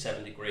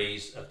 67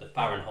 degrees of the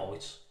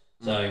Fahrenheit.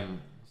 So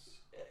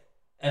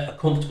a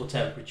comfortable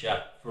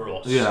temperature for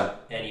us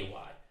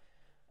anyway.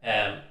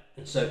 And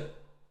so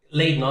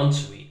leading on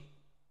to it,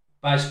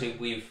 basically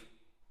with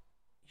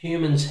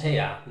humans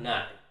here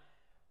now,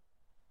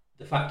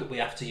 the fact that we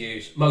have to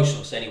use, most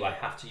of us anyway,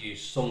 have to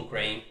use sun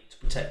cream to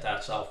protect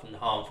ourselves from the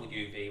harmful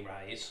UV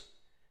rays,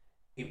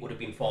 it would have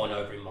been fine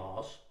over in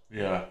Mars.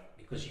 Yeah.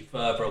 Because you're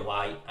further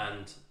away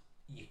and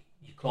you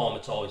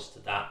climatise to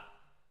that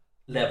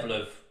level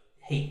of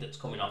heat that's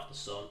coming off the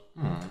sun.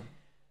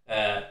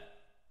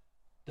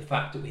 The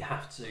fact that we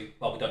have to,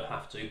 well, we don't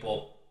have to,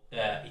 but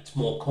it's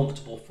more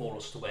comfortable for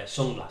us to wear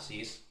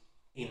sunglasses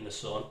in the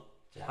sun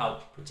to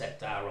help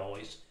protect our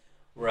eyes,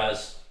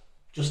 whereas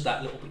just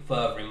that little bit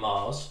further in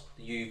Mars,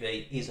 the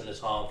UV isn't as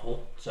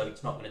harmful, so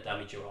it's not going to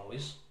damage your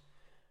eyes.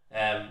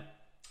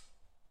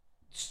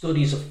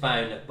 Studies have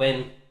found that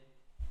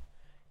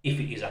if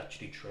it is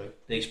actually true,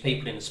 these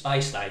people in the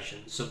space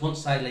station, so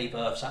once they leave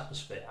Earth's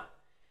atmosphere,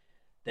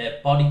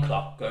 their body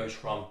clock goes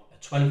from a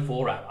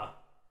 24-hour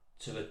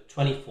to a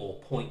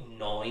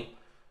 24.9.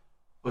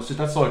 Well, so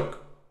that's like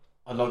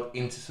a lot of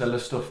interstellar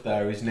stuff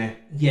there, isn't it?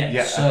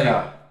 Yeah,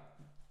 so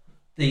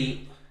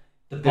the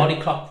body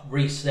clock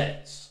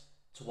resets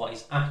to what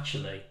is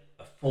actually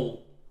a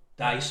full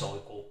day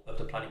cycle of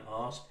the planet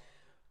Mars.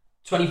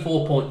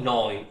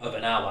 24.9 of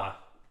an hour,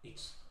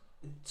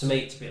 to me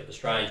it's a bit of a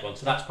strange one,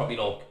 so that's probably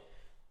like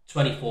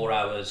 24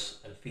 hours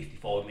and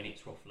 55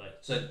 minutes roughly.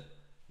 So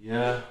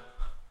yeah,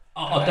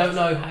 I don't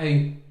know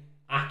how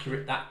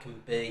accurate that can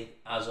be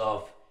as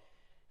of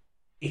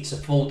it's a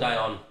full day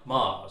on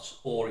Mars,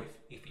 or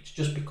if it's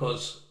just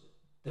because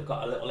they've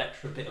got a little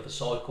extra bit of a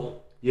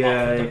cycle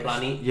of the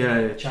planet,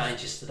 it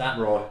changes to that.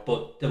 Right.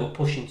 But they were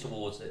pushing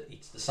towards it.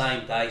 It's the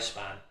same day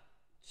span,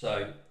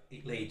 so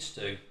it leads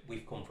to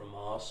we've come from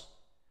Mars.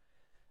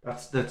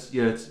 That's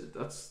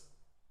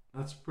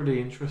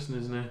pretty interesting,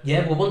 isn't it?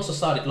 Yeah, well, once I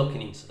started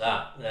looking into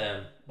that,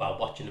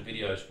 watching the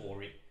videos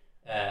for it,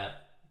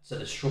 so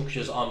the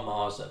structures on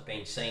Mars that have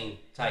been seen,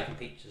 taken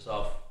pictures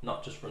of,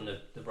 not just from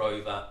the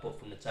rover, but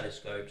from the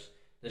telescopes,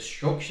 there's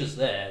structures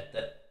there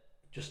that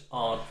just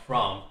aren't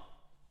from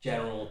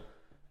general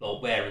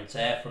wear and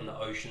tear from the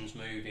oceans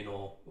moving,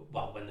 or,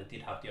 well, when they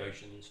did have the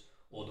oceans,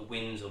 or the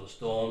winds or the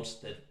storms.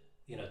 That,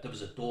 there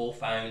was a door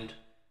found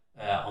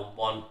on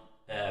one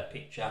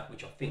picture,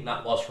 which I think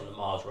that was from the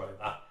Mars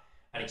rover,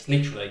 and it's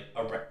literally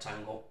a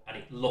rectangle,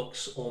 and it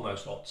looks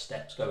almost like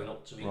steps going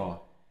up to it. Right.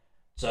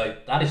 So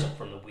that isn't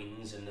from the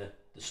winds and the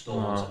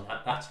storms, and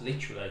that's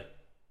literally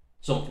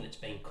something that's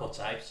been cut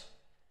out.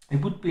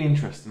 It would be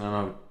interesting. I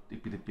know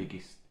it'd be the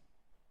biggest,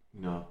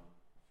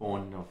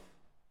 finding of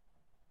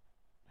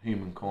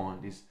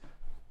humankind is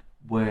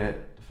to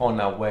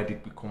find out where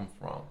did we come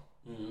from,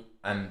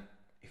 and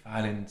if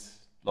aliens,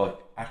 like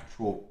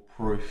actual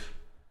proof,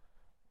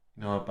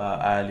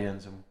 about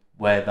aliens and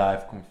where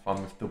they've come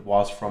from, if there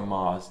was from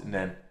Mars, and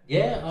then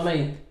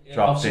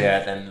dropped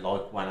there, then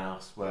like went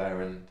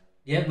elsewhere, and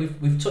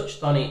we've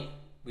touched on it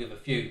with a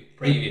few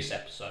previous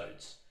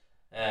episodes.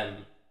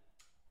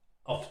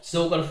 I've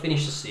still got to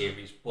finish the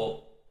series,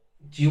 but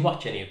do you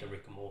watch any of the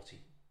Rick and Morty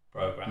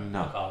program?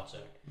 No. The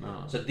cartoon?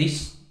 No. So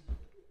this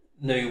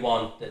new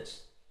one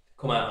that's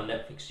come out on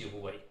Netflix the other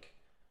week,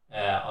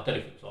 I don't know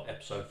if it was like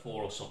episode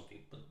 4 or something,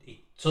 but it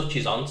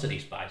touches onto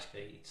this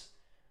basically. It's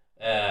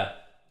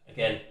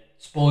again,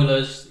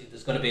 spoilers.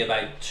 There's going to be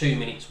about 2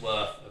 minutes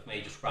worth of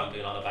me just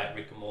rambling on about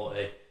Rick and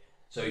Morty.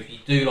 So if you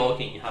do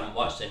like it and you haven't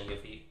watched any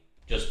of it,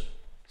 just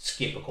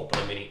skip a couple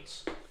of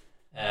minutes.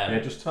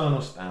 Just turn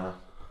us down.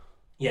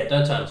 Yeah,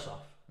 don't turn us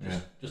off.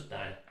 Just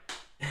down.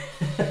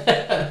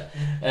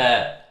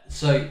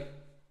 So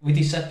with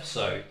this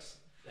episode,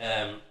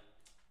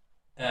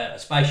 a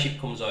spaceship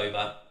comes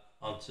over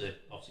onto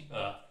obviously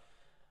Earth,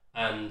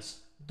 and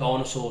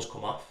dinosaurs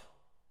come off.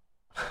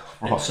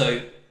 Right. And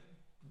so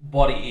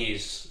what it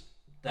is,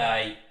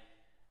 the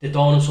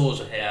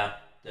dinosaurs are here.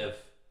 They've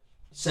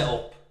set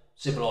up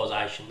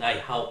civilization. They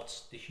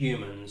helped the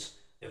humans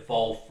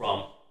evolve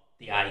from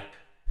the ape,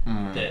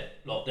 the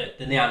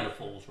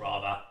Neanderthals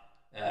rather.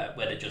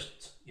 Where they're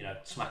just,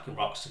 smacking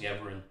rocks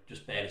together and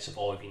just barely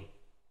surviving,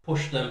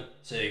 push them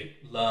to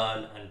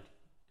learn and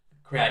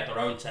create their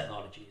own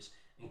technologies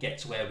and get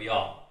to where we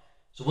are.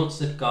 So once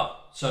they've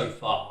got so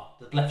far,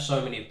 they've left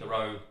so many of their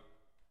own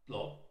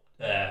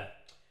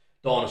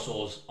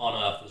dinosaurs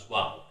on Earth as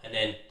well, and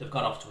then they've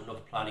gone off to another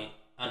planet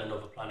and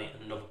another planet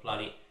and another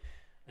planet.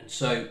 And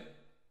so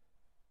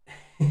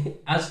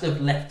as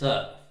they've left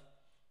Earth,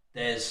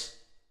 there's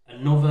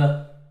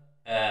another,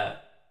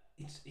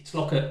 it's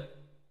like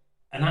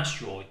an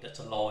asteroid that's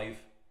alive,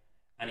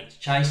 and it's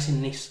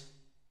chasing this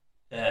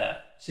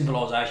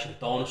civilization of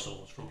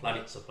dinosaurs from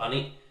planet to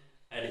planet,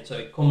 and so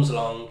it comes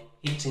along,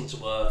 hits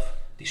into Earth,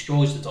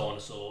 destroys the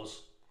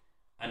dinosaurs,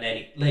 and then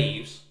it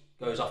leaves,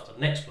 goes off to the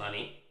next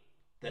planet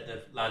that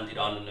they've landed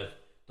on, and they've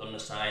done the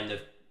same.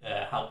 They've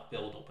helped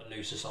build up a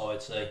new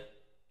society.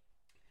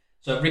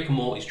 So Rick and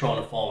Morty's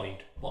trying to find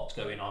what's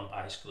going on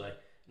basically,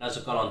 and as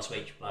they've gone on to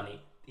each planet,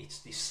 it's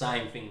this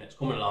same thing that's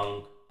coming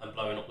along and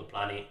blowing up the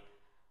planet.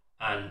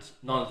 And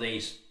none of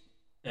these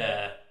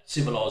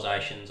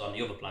civilizations on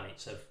the other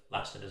planets have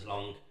lasted as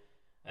long.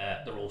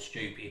 They're all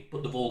stupid,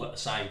 but they've all got the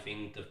same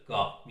thing. They've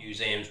got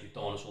museums with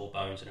dinosaur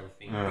bones and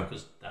everything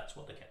because that's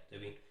what they kept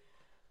doing.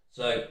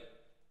 So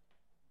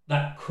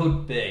that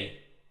could be,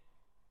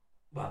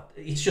 well,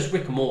 it's just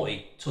Rick and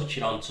Morty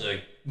touching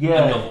onto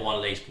another one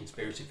of these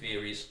conspiracy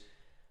theories.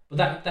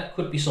 But that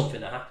could be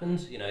something that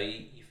happens. You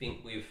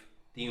think with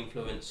the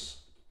influence,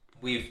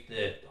 with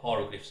the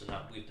hieroglyphs and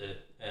that, with the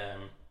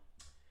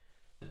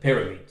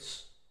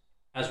pyramids,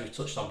 as we've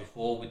touched on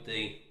before, with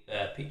the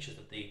pictures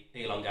of the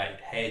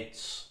elongated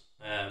heads,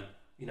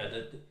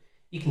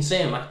 you can see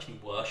them actually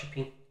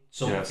worshipping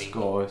something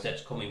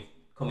that's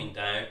coming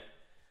down.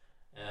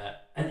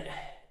 And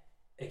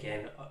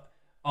again,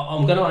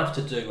 I'm going to have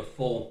to do a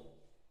full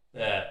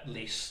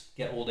list,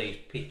 get all these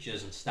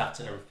pictures and stats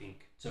and everything,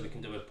 so we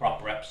can do a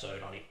proper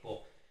episode on it.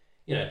 But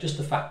just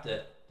the fact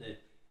that the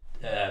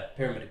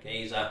Pyramid of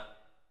Giza,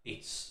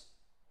 it's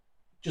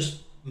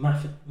just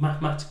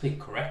mathematically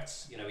correct.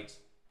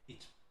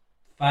 It's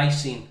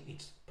facing,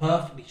 it's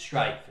perfectly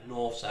straight for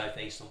north, south,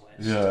 east, and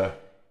west.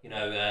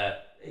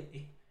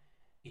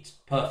 It's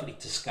perfectly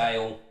to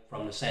scale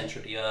from the centre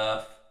of the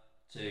Earth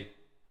to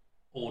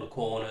all the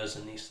corners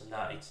and this and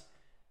that. It's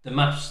the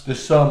maths.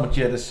 There's so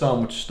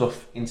much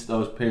stuff into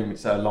those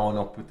pyramids that line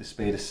up with the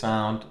speed of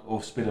sound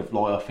or speed of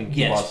light. I think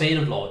it was. Speed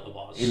of light there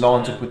was. It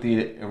lines up with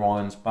the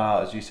Orion's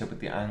belt, as you said, with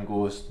the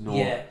angles north.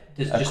 Yeah,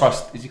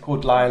 across. Is it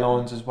called ley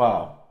lines as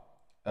well?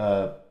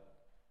 So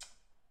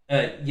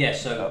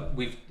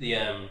with the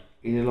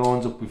it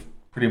lines up with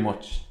pretty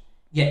much.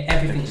 Yeah,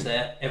 everything's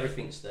there,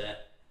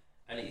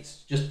 and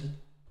it's just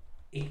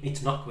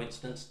it's not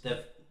coincidence.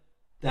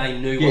 They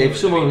knew. Yeah, if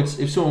someone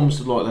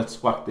was like,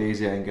 let's whack these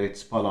here and get it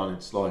spot on,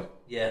 it's like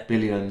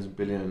billions and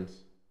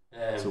billions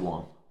to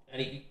one.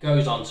 And it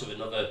goes on to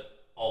another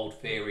old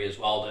theory as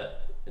well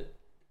that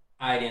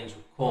aliens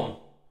would come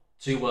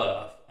to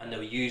Earth and they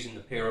were using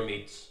the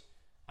pyramids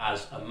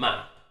as a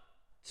map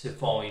to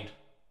find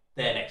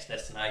their next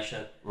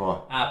destination.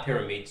 Right. Our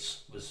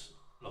pyramids was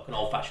like an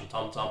old-fashioned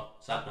TomTom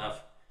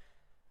sat-nav.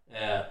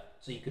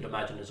 So you could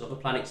imagine there's other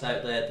planets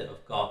out there that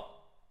have got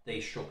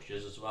these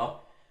structures as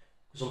well.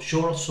 Because I'm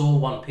sure I saw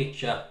one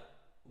picture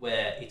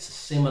where it's a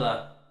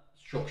similar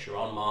structure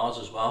on Mars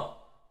as well,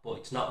 but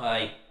it's not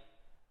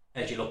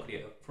as you look at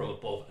it from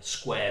above, a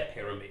square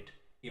pyramid.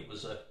 It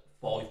was a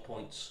 5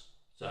 points,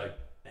 so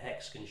a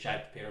Mexican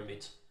shaped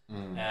pyramids.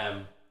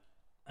 And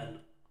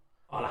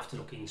I'll have to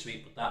look into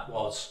it, but that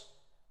was,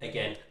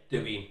 again,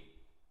 doing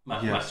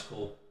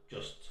mathematical,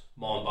 just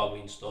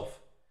mind-boggling stuff.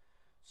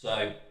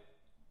 So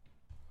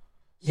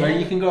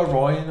you can go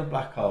right in a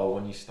black hole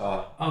when you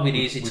start. Oh, it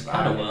is. It's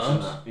kind of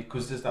worms.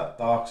 Because there's that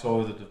dark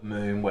side of the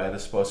moon where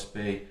there's supposed to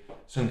be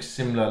something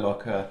similar,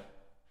 like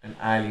an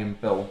alien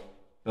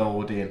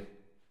building.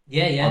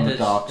 Yeah. On the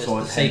dark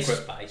side. The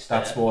secret base.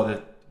 That's why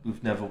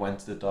we've never went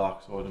to the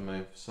dark side of the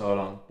moon for so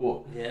long.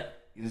 But yeah,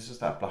 there's just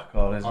that black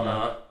hole, isn't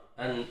there?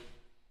 And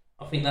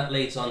I think that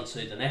leads on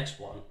to the next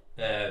one.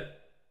 So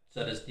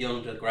there's the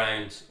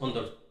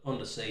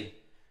undersea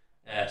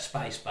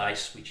space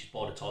base, which is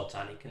by the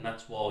Titanic, and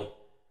that's why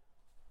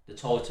the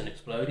Titan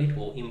exploded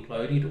or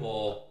imploded,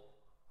 or,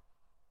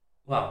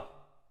 well,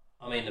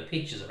 I mean, the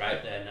pictures are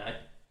out there now.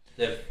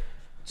 They've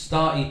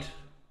started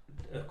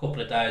a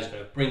couple of days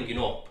ago bringing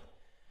up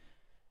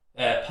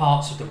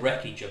parts of the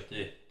wreckage of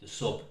the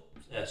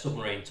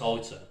submarine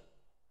Titan,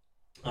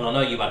 and I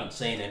know you hadn't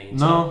seen any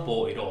until I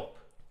brought it up,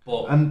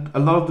 and a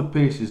lot of the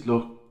pieces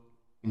look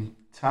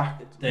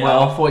intact. I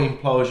thought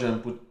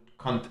implosion would,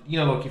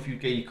 like if you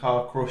get your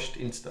car crushed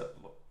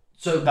instantly.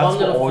 So that's one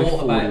that I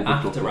thought about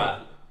after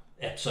our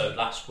episode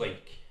last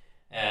week.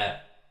 I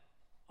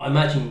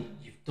imagine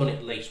you've done it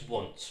at least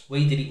once.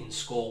 We did it in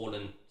school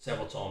and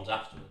several times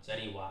afterwards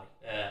anyway.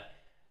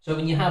 So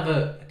when you have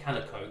a can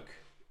of Coke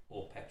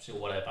or Pepsi or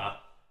whatever,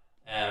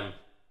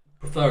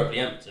 preferably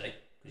empty,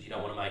 because you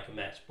don't want to make a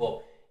mess,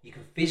 but you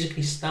can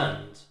physically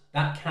stand,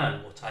 that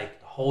can will take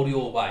the whole of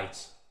your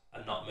weight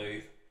and not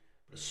move.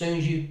 But as soon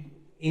as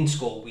in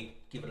school, we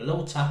give it a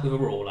little tap with a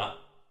roller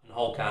and the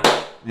whole can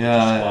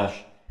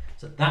squash.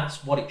 So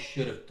that's what it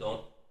should have done.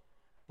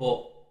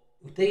 But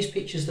with these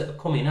pictures that are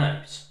coming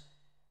out,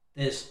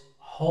 there's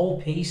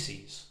whole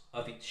pieces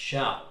of its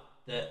shell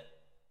that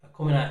are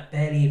coming out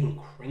barely even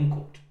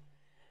crinkled.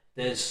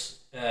 There's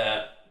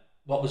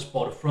what was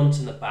by the front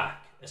and the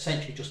back,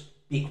 essentially just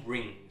big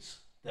rings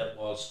that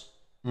was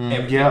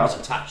everything was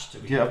attached to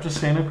it. Yeah, I've just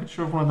seen a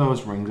picture of one of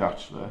those rings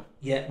actually.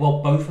 Yeah,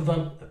 well, both of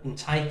them have been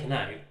taken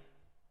out,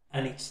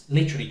 and it's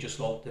literally just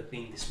like they've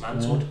been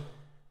dismantled.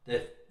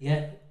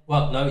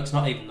 Well, no, it's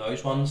not even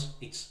those ones.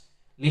 It's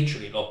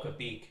literally like a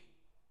big,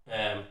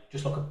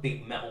 just like a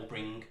big metal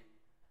ring,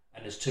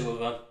 and there's two of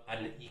them,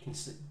 and you can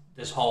see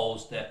there's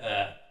holes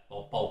that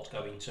or bolts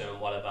go into and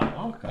whatever.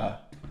 Okay.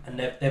 And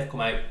they've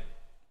come out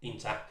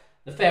intact.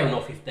 Now, fair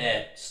enough, if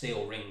they're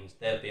steel rings,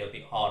 they'll be a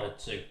bit harder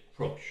to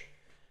crush.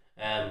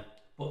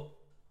 But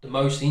the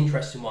most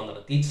interesting one that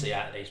I did see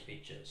out of these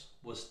pictures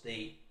was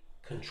the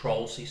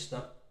control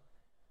system.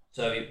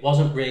 So it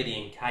wasn't really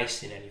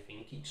encased in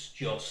anything. It's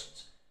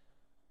just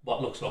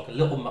what looks like a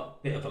little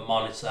bit of a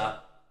monitor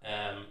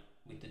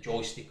with the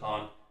joystick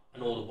on,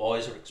 and all the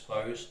wires are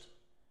exposed,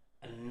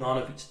 and none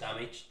of it's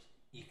damaged.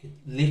 You could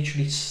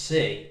literally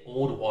see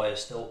all the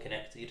wires still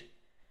connected.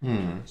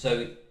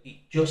 So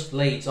it just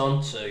leads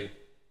on to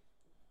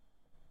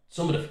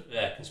some of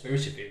the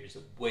conspiracy theories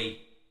that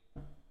we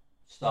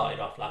started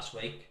off last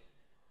week.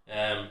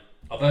 I've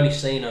only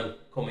seen them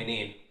coming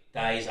in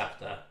days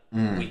after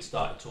we'd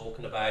started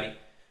talking about it.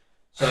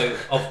 So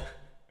I've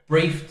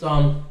briefed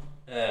on...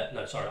 I'm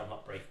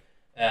not brief.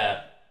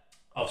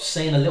 I've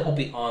seen a little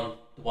bit on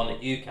the one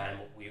that you came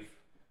up with,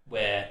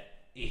 where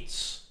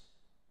it's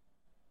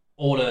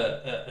all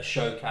a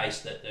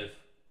showcase that they've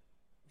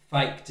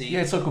faked it.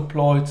 Yeah, it's like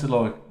applied to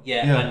like...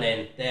 Yeah, and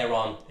then they're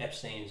on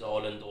Epstein's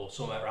Island or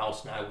somewhere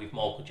else now with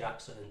Michael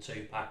Jackson and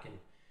Tupac and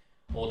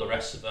all the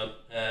rest of them.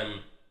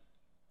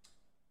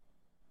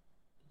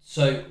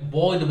 So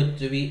why they would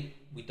do it,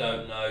 we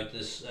don't know.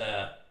 There's,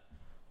 I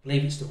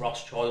believe it's the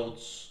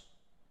Rothschilds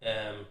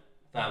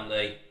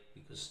family,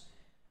 because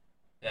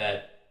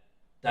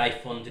they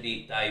funded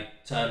it. They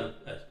turned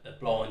a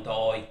blind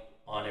eye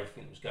on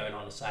everything that was going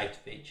on, the safety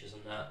features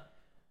and that.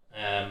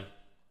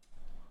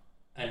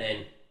 And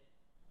then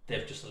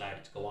they've just allowed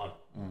it to go on.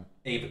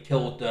 Either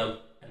killed them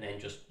and then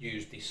just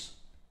used this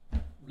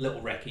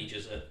little wreckage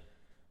as a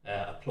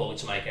ploy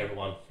to make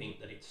everyone think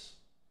that it's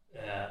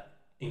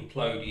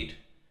imploded.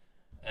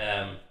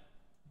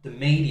 The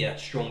media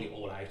strung it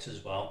all out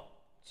as well.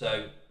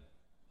 So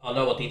I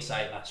know I did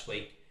say it last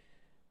week.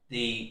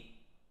 The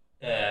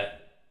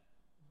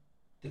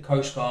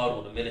Coast Guard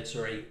or the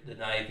military, the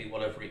Navy,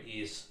 whatever it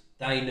is,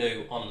 they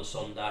knew on the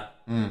Sunday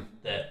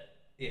that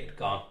it had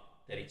gone,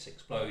 that it's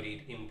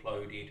exploded,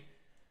 imploded.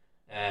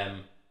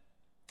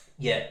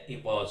 Yet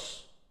it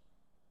was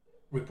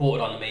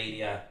reported on the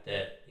media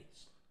that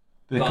it's...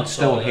 They could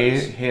still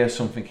hear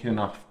something hitting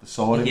off the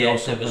side of it or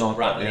something. There was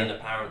rattling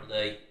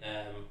apparently.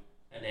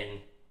 And then...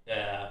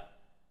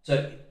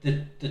 so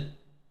the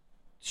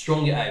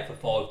strung it out for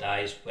 5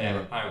 days, where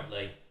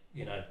apparently,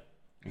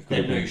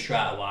 they knew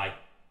straight away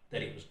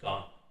that it was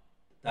gone.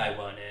 They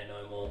weren't there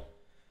no more.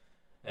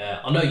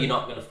 I know you're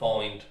not going to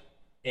find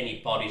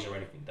any bodies or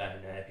anything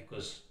down there,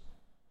 because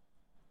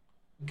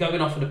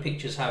going off of the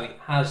pictures how it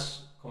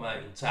has come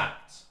out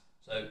intact,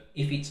 so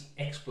if it's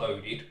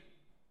exploded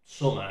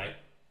somehow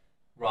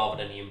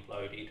rather than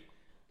imploded,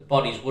 the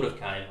bodies would have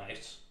came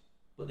out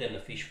but then the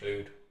fish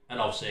food, and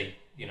obviously,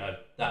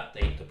 that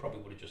deep, they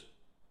probably would have just,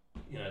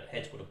 the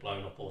heads would have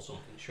blown up or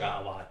something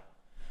straight away.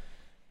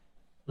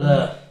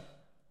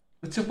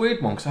 It's a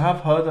weird one because I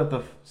have heard that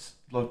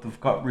they've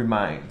got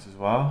remains as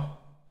well.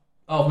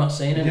 Oh, I've not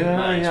seen any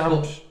remains.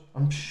 Yeah,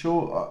 I'm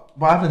sure.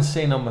 Well, I haven't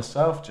seen them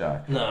myself,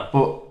 Jack. No.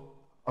 But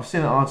I've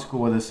seen an article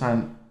where they're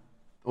saying,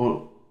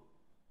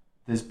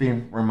 there's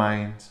been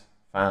remains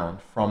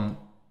found from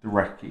the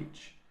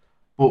wreckage.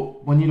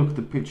 But when you look at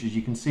the pictures,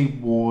 you can see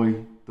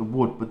why the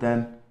wood, but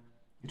then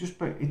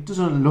it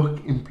doesn't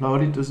look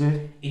imploded, does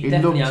it? It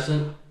definitely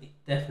hasn't. It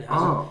definitely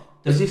hasn't.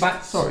 Is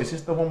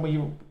this the one where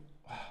you...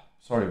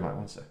 Sorry, mate,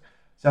 one sec.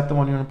 Is that the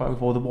one you're on about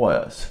with all the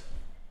wires?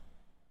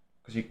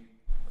 Because you...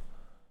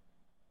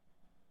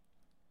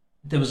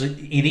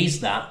 It is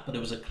that, but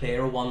there was a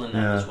clearer one than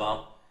that as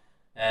well.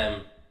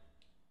 But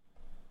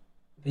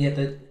yeah,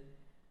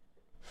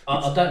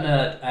 I don't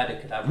know how they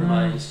could have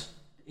remains.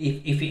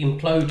 If it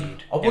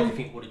imploded,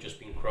 everything would have just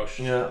been crushed.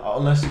 Yeah,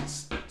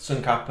 unless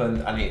something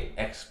happened and it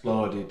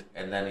exploded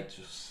and then it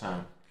just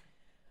sank.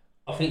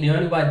 I think the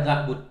only way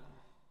that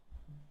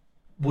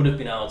would have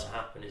been able to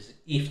happen is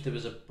if there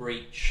was a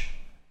breach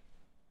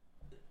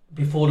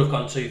before they've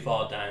gone too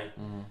far down.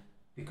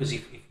 Because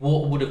if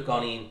water would have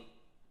gone in,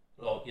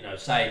 or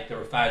say they're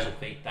 1,000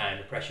 feet down,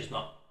 the pressure's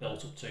not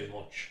built up too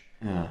much,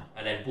 and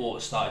then water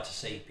started to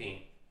seep in,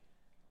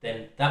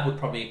 then that would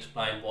probably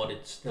explain why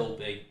there'd still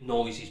be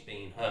noises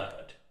being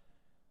heard,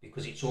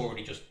 because it's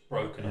already just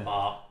broken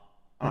apart.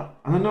 And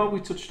I know we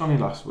touched on it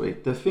last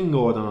week. The thing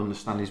I don't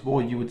understand is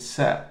why you would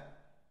set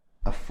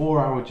a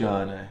 4-hour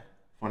journey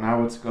for an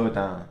hour to go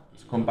down,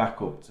 to come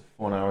back up to a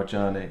 4-hour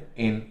journey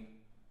in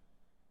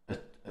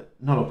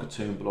not like a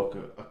tomb, but like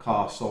a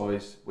car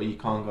size where you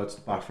can't go to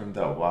the bathroom.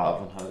 I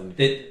haven't heard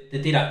anything. They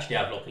did actually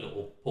have like a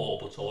little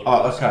portable toilet.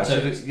 Oh, okay. So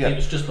it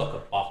was just like a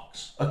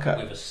box with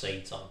a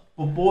seat on.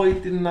 But boy,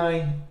 didn't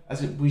they,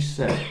 we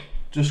said,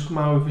 just come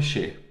out with a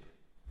ship,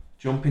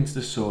 jump into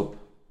the sub,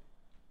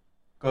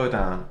 go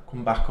down,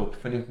 come back up.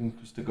 If anything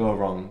was to go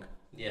wrong,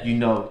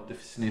 the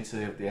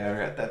vicinity of the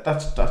area.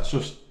 That's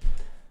just,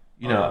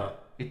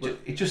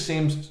 it just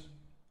seems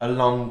a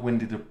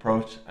long-winded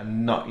approach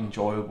and not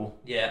enjoyable.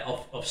 Yeah,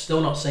 I've still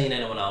not seen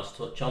anyone else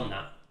touch on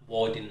that.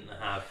 Why didn't they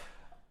have?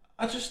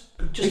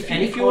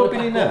 If you're a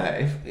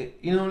billionaire,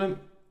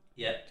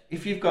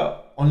 if you've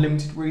got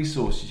unlimited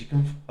resources, you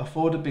can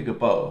afford a bigger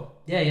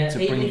boat.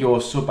 To bring your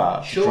sub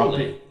out.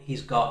 Surely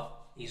he's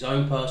got his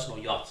own personal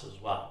yacht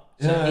as well.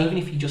 So even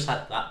if you just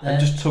had that there,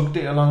 and just tugged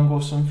it along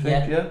or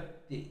something,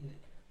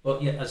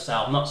 But as I say,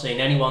 I've not seen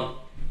anyone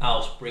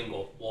else bring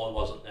up why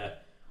wasn't there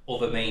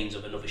other means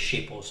of another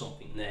ship or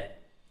something there.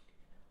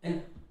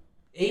 And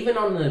even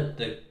on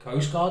the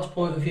Coast Guard's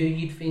point of view,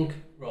 you'd think,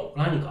 right,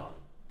 hang on,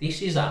 this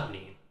is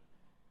happening.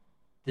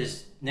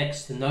 There's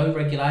next to no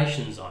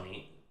regulations on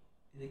it.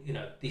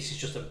 This is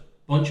just a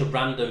bunch of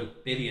random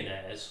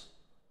billionaires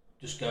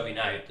just going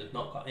out. They've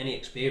not got any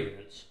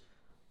experience.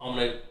 I'm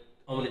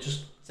gonna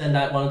just send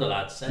out one of the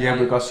lads.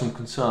 We've got some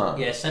concern.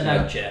 Yeah, send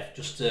out Jeff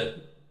just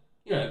to,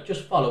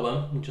 just follow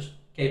him and just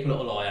keep a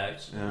little eye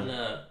out and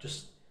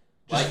just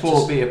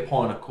be a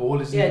point of call,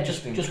 isn't it?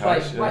 Just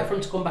wait for him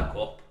to come back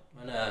up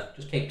and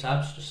just keep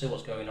tabs, just see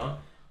what's going on.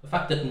 The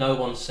fact that no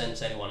one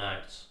sends anyone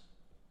out.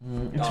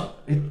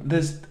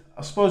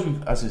 I suppose,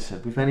 as I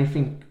said, with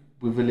anything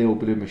with a little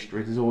bit of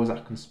mystery, there's always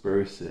that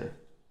conspiracy.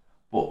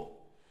 But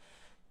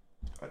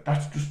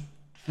that's just,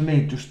 for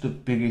me, just the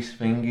biggest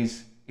thing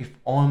is, if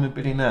I'm a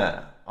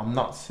billionaire, I'm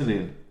not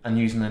sitting and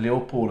using a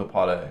little porta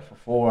potty for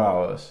 4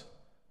 hours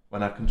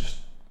when I can just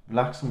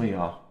relax on my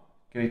yacht,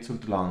 get it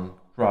tugged along,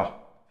 drop.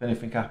 If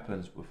anything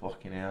happens, we're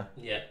fucking here.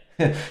 Yeah.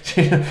 It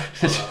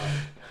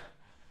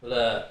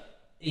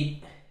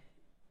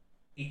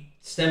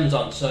stems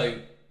on, so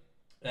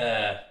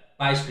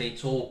basically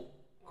it's all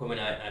coming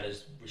out now.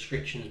 There's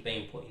restrictions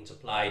being put into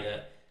play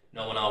that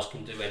no one else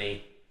can do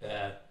any,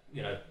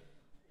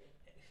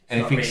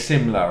 anything really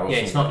similar. Or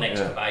something. It's not an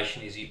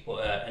excavation, is it?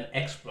 But an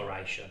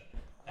exploration.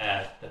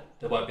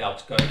 They won't be able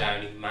to go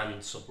down in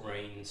manned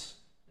submarines.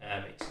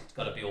 It's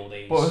got to be all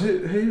these. But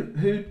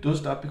who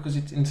does that? Because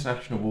it's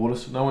international water,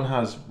 so no one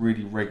has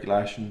really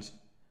regulations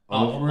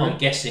over it. I'm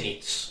guessing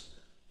it's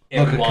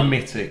everyone, like a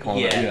committee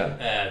kind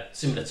of.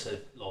 Similar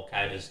to like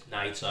how there's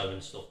NATO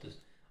and stuff.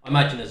 I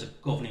imagine there's a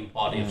governing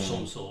body of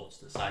some sorts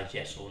that says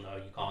yes or no,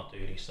 you can't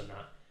do this and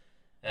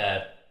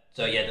that.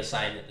 So they're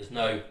saying that there's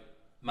no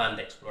manned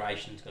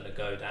exploration's going to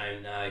go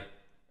down now.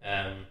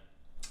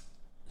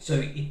 So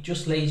it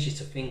just leads you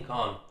to think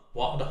on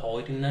what are they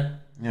hiding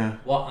there? Yeah.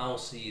 What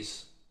else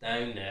is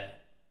down there?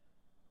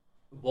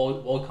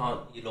 Why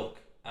can't you look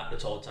at the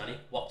Titanic?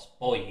 What's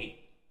by it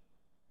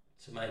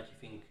to make you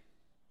think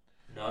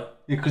no?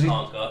 Because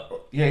can't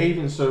go. Yeah,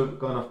 even so,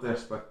 going off the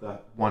aspect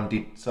that one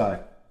did say,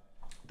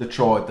 they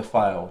tried, they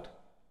failed.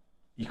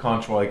 You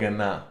can't try again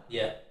now.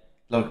 Yeah.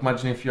 Like,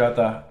 imagine if you had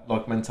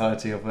that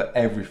mentality of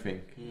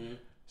everything. Mm.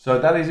 So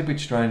that is a bit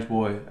strange,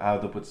 boy. How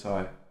they would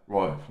say,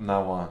 right, from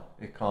now on,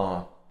 it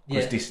can't.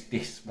 Because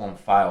this one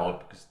failed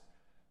because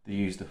they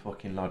used the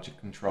fucking logic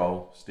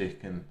control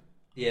stick and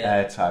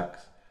air tags,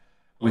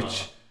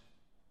 which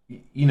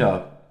you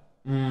know.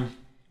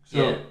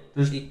 So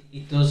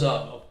it does.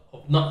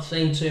 I've not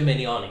seen too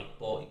many on it,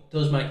 but it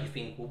does make you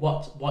think.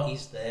 Well, what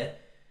is there?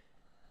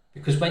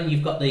 Because when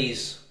you've got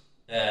these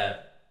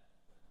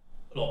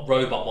like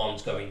robot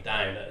ones going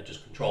down that are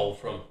just controlled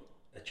from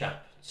a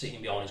chap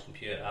sitting behind his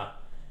computer,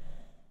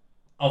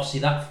 obviously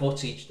that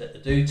footage that they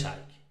do take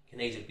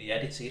can easily be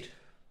edited.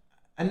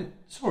 And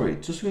sorry,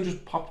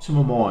 just popped to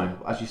my mind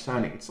as you're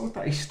saying it. It's like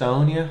that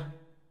Estonia.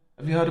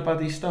 Have you heard about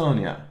the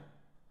Estonia?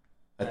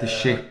 The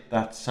ship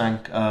that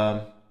sank.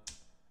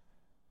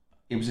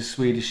 It was a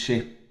Swedish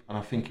ship, and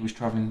I think he was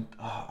travelling.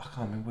 I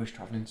can't remember where he was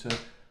travelling to.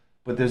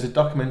 But there's a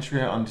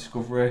documentary on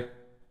Discovery,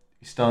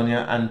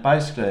 Estonia, and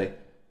basically,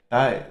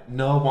 that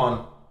no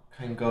one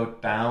can go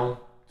down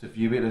to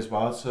view it as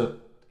well. So,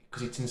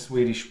 because it's in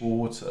Swedish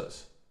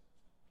waters,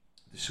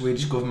 the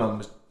Swedish government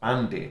was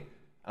banned it,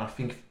 and I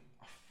think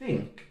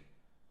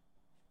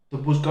there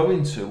was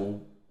going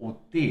to or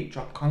did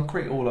drop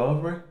concrete all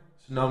over it,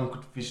 so no one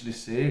could visually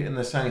see it. And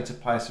they're saying it's a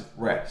place of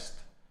rest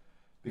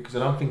because I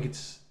don't think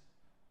it's.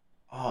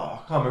 I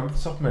can't remember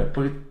the top of my head,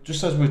 but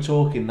just as we're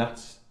talking,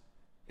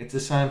 it's the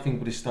same thing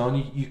with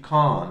Estonia. You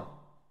can't.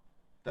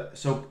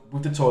 So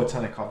with the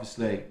Titanic,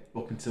 obviously,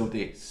 up until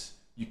this,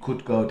 you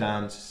could go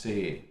down to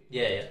see it.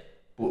 Yeah.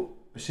 But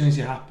as soon as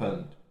it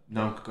happened,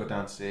 no one could go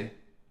down to see it.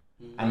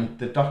 Mm-hmm. And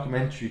the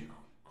documentary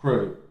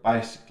crew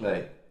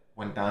basically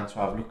went down to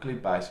have a look at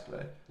it,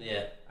 basically.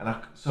 Yeah. And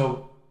I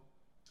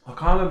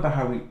can't remember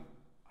how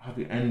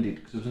it ended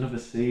because there was another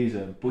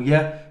season. But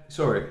yeah,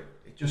 sorry,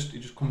 it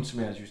just comes to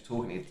me as you was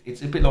talking.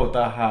 It's a bit like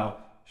that how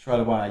straight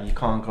away you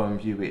can't go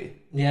and view it.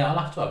 Yeah, I'll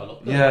have to have a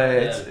look. Try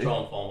and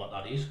find what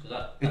that is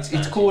because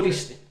it's called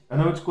I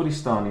know it's called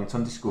Estonia. It's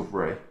on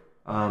Discovery.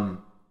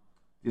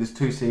 There's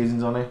 2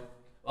 seasons on it.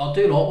 I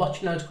do like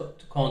watching those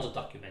kinds of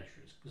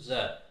documentaries because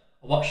I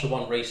watched the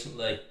one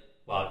recently.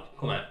 Well, it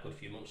come out a good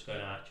few months ago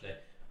now actually,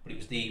 but it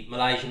was the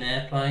Malaysian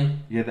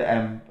airplane. Yeah,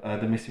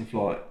 the missing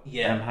flight.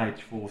 Yeah,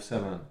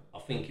 MH17. I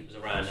think it was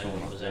around then.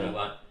 It was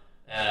anyway.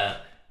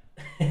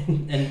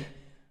 And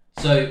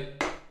so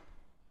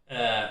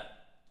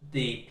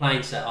the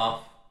plane set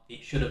off.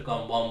 It should have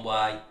gone one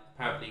way.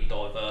 Apparently, it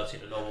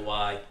diverted another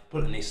way,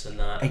 and this and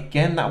that.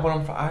 Again, that went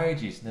on for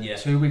ages. And then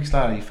 2 weeks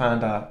later, you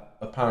found out.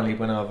 Apparently,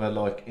 went over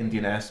like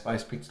Indian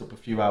airspace, picked it up a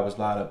few hours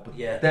later. But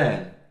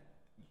then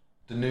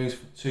the news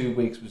for 2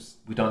 weeks was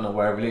we don't know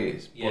where it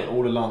is. But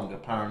all along,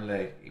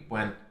 apparently, it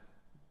went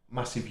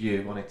massive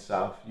U on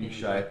itself, U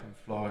shape and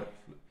flight.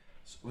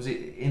 Was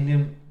it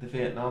Indian, the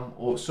Vietnam,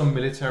 or some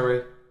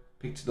military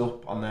picked it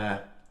up on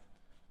their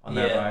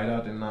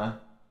radar, didn't they?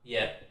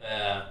 Yeah,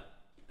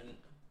 and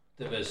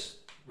there was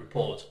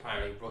reports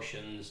apparently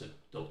Russians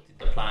abducted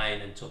the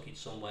plane and took it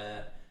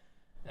somewhere.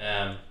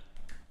 And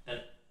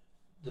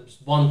there was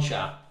one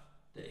chap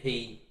that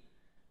he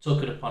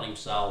took it upon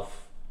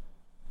himself,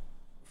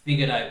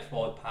 figured out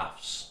flight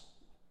paths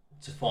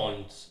to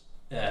find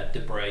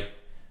debris,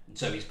 and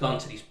so he's gone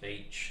to this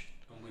beach.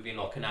 Within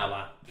like an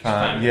hour, he's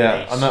found the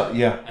piece,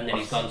 and then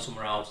he's gone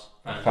somewhere else,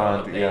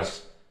 found the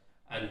piece,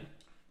 and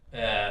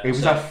it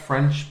was that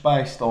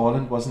French-based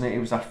island, wasn't it? It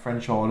was that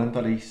French island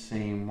that he's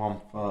seen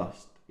one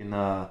first in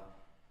the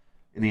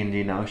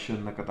Indian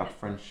Ocean. They got that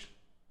French,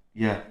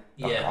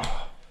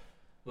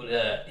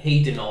 But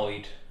he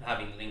denied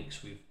having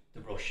links with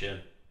the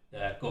Russian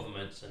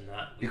governments and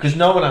that because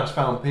no one else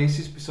found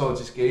pieces besides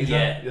his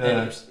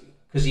geezer.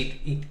 Because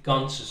he'd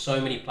gone to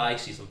so many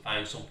places and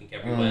found something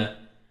everywhere.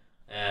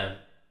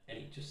 And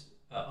it just,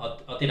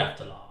 I did have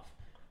to laugh.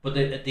 But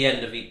at the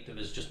end of it, there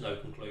was just no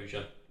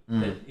conclusion.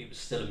 It was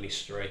still a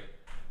mystery.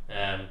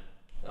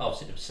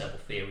 Obviously, there were several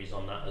theories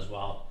on that as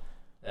well.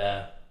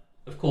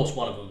 Of course,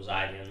 one of them was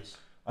aliens.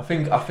 I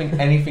think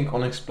anything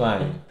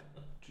unexplained,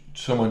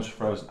 someone just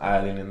throws an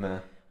alien in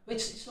there.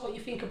 It's like you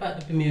think about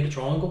the Bermuda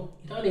Triangle.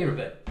 You don't hear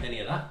about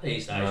any of that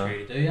these days,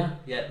 really, do you?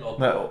 Yeah,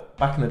 no,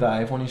 back in the day,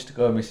 everyone used to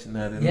go missing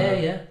there, didn't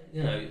they? Yeah.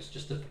 You know, it's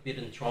just a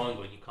forbidden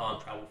triangle and you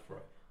can't travel through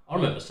it. I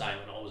remember saying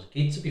when I was a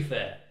kid, to be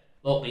fair,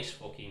 like this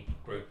fucking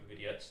group of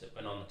idiots that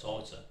went on the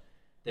Titan,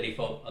 that if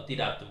I did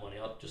have the money,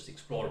 I'd just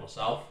explore it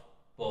myself.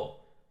 But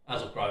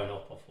as I've grown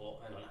up, I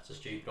thought, hang on, that's a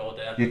stupid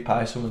idea. You'd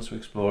pay someone to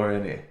explore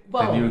it, innit?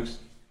 Well,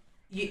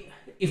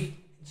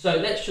 so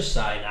let's just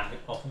say now,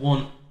 if I've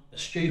won a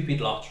stupid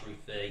lottery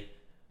fee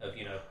of,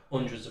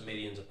 hundreds of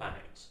millions of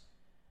pounds,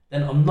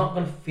 then I'm not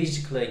going to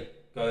physically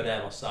go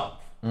there myself.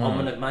 I'm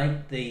going to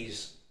make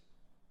these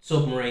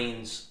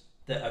submarines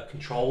that are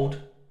controlled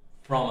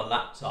from a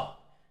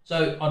laptop.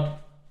 So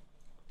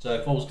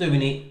if I was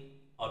doing it,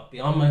 I'd be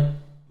on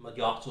my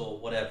yacht or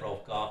whatever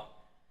I've got,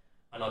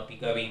 and I'd be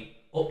going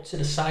up to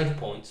the safe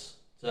points,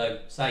 so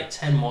say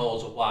 10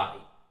 miles away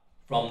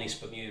from this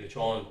Bermuda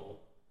Triangle,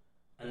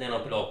 and then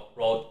I'd be like,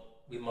 right,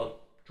 with my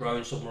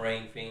drone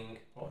submarine thing,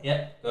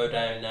 go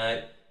down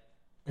now.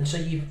 And so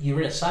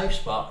you're in a safe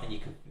spot and you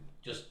can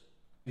just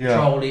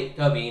control it,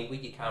 go in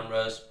with your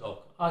cameras, like,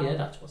 oh yeah,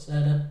 that's what's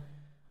there then.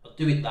 I'll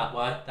do it that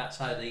way. That's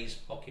how these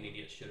fucking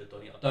idiots should have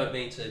done it. I don't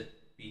mean to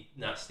be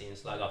nasty and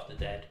slag off the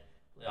dead.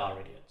 They are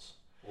idiots.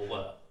 or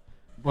were.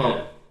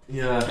 Well,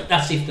 yeah.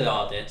 That's if they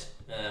are dead.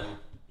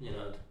 You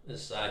know,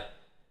 as I say,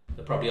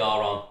 they probably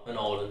are on an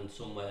island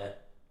somewhere,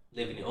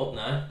 living it up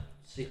now,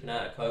 sipping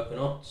out of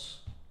coconuts,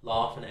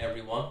 laughing at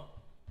everyone.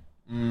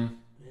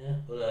 Yeah,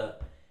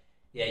 but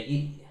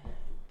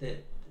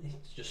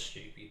it's just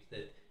stupid.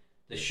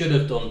 They should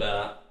have done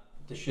better.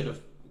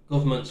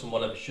 Governments and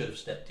whatever should have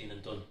stepped in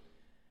and done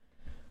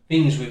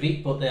things with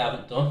it, but they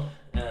haven't done.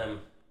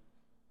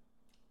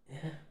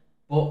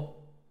 But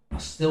I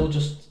still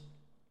just,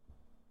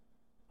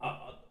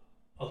 I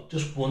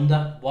just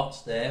wonder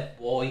what's there.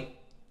 Why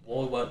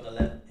won't they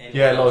let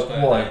anyone else go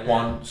down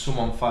there?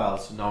 Someone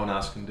fails, so no one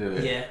else can do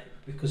it. Yeah,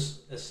 because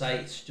as I say,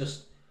 it's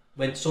just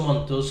when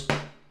someone does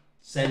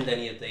send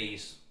any of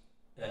these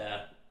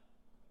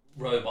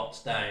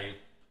robots down,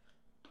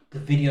 the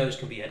videos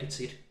can be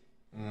edited.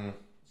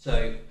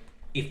 So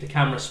if the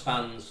camera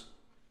spans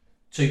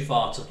too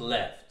far to the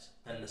left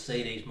and they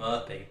see these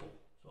mer people,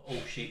 so,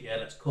 oh shit, yeah,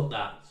 let's cut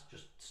that. Let's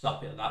just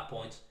stop it at that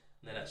point,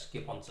 and then let's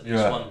skip on to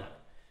this one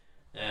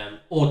now.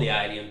 Or the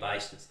alien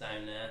base that's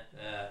down there,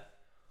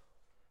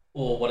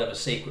 or whatever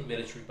secret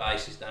military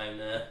base is down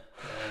there.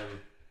 I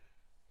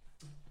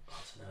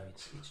don't know.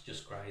 It's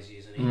just crazy,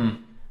 isn't it?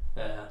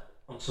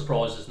 I'm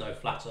surprised there's no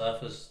flat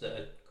earthers that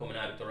are coming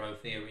out with their own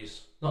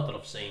theories. Not that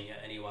I've seen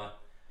yet, anyway.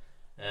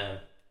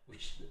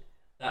 Which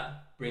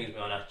that brings me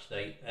on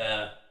actually.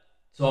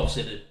 So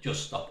obviously the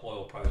Just Stop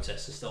Oil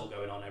protests are still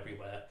going on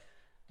everywhere.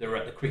 They were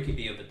at the cricket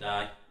the other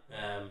day.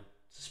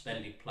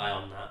 Suspended play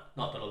on that.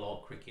 Not that I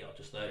like cricket. I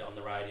just heard it on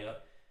the radio.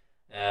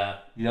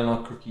 You don't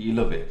like cricket? You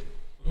love it?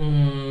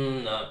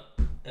 No.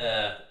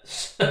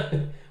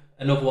 So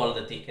another one of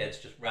the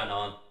dickheads just ran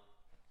on,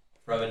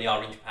 throwing the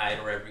orange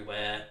powder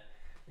everywhere.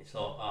 It's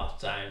like, oh,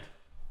 sound.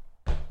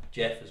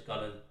 Jeff has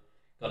got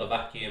a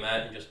vacuum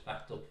out and just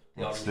backed up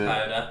the orange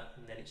powder,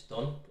 and then it's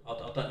done. I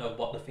don't know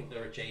what they think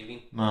they're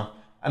achieving. No.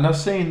 And I've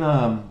seen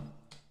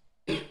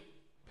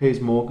Piers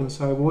Morgan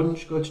say, well, why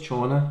didn't you go to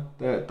China?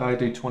 They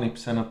do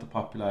 20% of the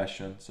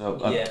population. So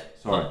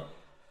sorry.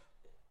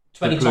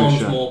 20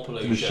 times more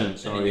pollution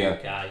than in the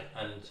UK.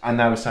 And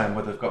they were saying,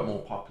 well, they've got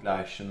more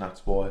population,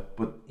 that's why.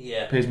 But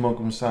Piers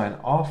Morgan was saying,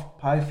 I'll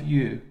pay for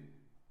you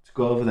to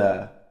go over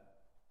there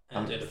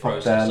and do the fuck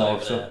process their over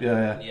lives there. up.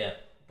 Yeah. Yeah.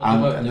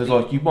 And there's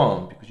like, you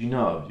won't, because you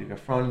know you get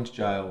thrown into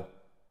jail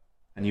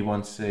and you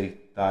won't see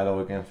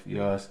Dialogue again for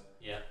years.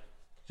 Yeah.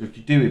 So if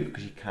you do it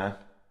because you can.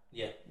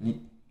 Yeah.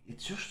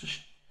 It's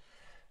just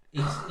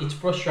it's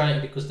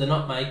frustrating because they're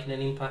not making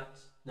an impact.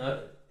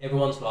 No,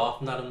 everyone's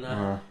laughing at them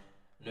now.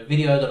 And the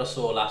video that I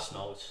saw last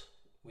night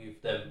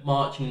with them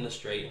marching in the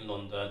street in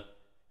London,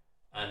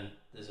 and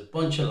there's a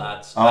bunch of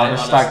lads on a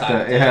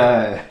stag do.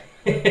 Yeah.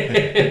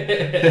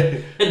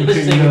 And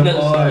they're singing that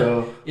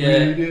song.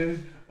 Yeah.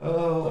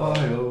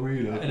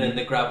 And then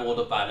they grab all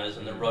the banners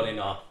and they're running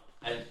off.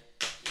 And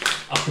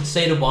I could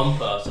see the one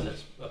person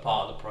that's a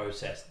part of the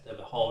process, they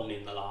were holding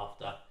in the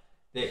laughter.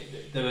 They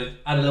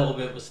had a little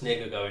bit of a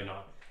snigger going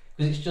on.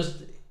 Because it's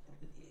just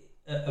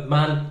a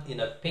man in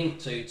a pink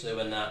tutu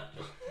and that,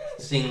 just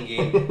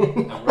singing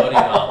and running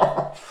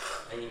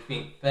off. And you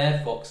think,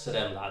 fair fucks to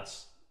them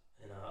lads.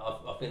 You know,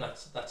 I think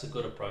that's a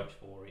good approach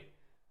for it.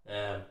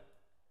 And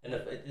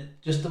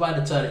just the way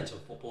they turn it into a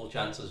football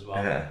chance as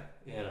well. Yeah.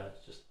 You know,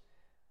 it's just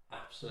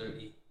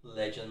absolutely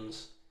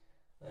legends.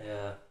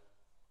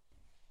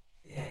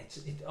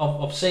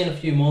 I've seen a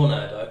few more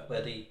now though,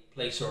 where the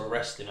police are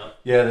arresting them.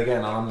 Yeah, they're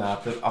getting on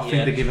that. I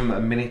think they give them a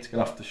minute to get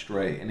off the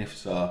street, and if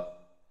so,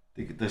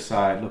 they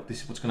decide, look,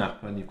 this is what's going to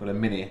happen. You've got a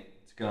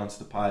minute to get onto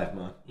the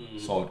pavement,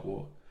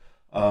 sidewalk.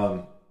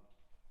 Then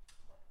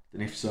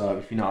if so,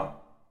 if you're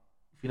not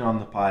on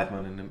the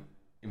pavement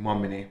in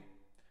 1 minute,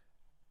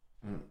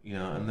 you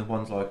know, and the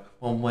one's like,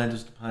 well, where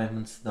does the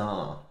pavement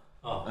start?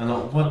 Oh, and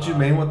like, what do you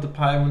mean? What the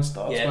pavement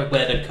starts? Yeah, like,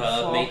 where the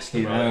curb meets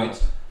the road.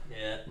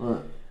 Yeah.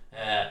 Right.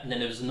 And then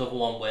there was another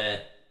one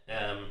where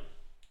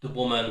the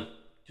woman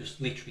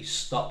just literally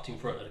stopped in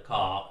front of the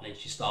car, and then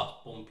she starts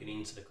bumping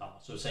into the car,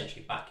 so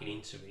essentially backing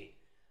into it.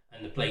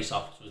 And the police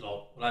officer was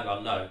like, well, hang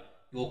on, no,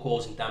 you're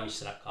causing damage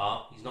to that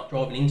car. He's not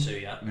driving into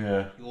you.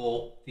 Yeah.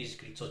 You're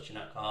physically touching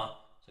that car,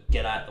 so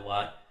get out of the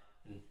way.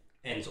 And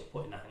ends up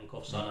putting the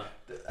handcuffs on her.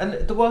 And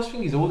the worst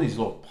thing is all these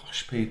like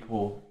posh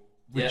people,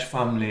 rich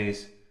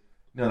families,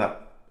 you know,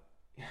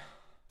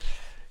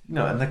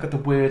 and they've got the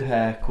weird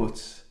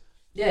haircuts.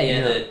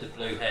 Yeah, the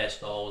blue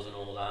hairstyles and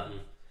all that,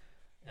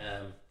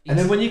 and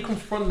then when you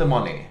confront them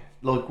on it,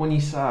 like when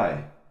you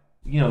say,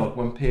 you know, like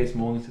when Piers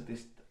Morgan said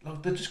this,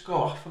 like they just go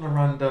off on a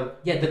random.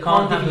 Yeah, they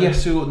can't give a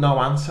yes or no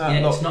answer. Yeah,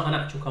 like, it's not an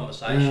actual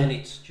conversation. Yeah.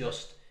 It's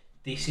just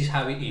this is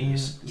how it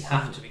is. You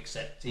have to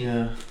accept it.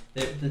 Yeah.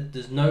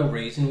 There's no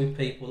reason with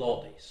people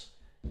like this.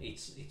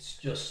 It's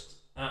just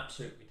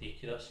absolutely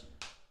ridiculous.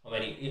 I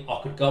mean,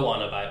 I could go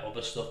on about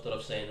other stuff that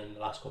I've seen in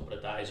the last couple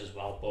of days as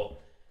well, but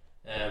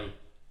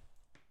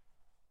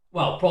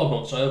well, Pride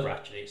Month's over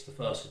actually. It's the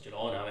 1st of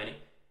July now, ain't it?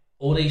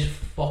 All these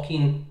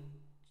fucking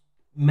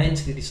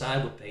mentally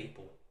disabled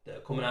people that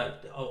are coming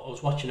out. I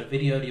was watching a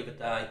video the other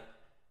day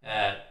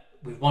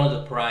with one of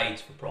the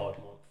parades for Pride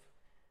Month,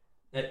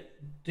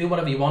 do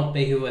whatever you want,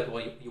 be whoever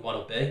you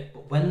want to be.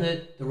 But when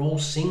they're all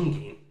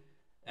singing,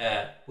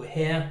 we're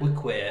here, we're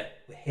queer,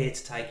 we're here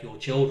to take your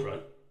children.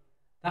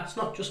 That's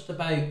not just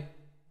about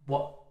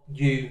what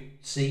you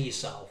see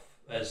yourself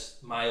as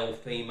male,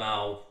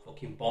 female,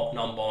 fucking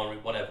non-binary,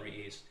 whatever it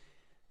is.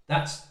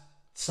 That's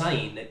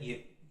saying that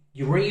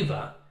you're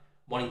either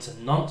wanting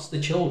to nonce the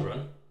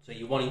children, so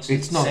you're wanting to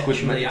it's not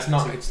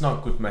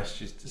good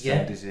messages to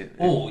send, is it?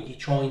 Or you're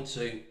trying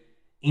to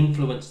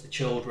influence the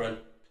children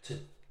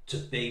to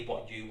be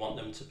what you want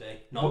them to be,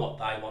 not what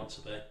they want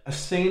to be. I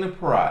seen a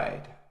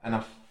parade, and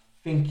I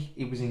think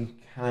it was in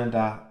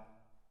Canada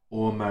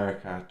or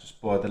America, just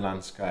by the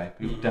landscape.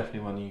 It was definitely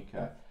one in the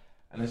UK.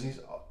 And there's this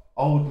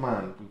old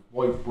man with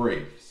white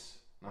briefs,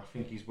 and I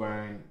think he's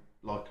wearing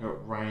like a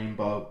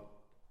rainbow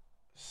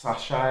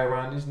sachet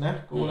around his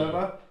neck or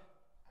whatever.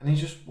 And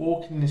he's just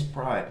walking in this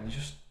parade, and he's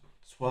just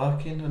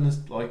twerking, and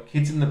there's like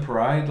kids in the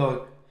parade,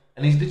 like,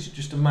 and he's literally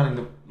just a man in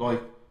the,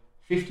 like,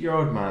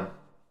 50-year-old man,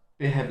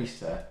 bit heavy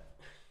set,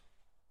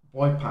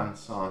 white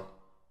pants on,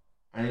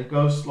 and he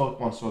goes to like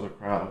one side of the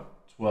crowd,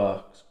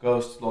 twerks,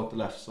 goes to like the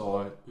left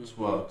side,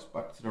 twerks,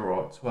 back to the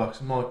right,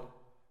 twerks. I'm like,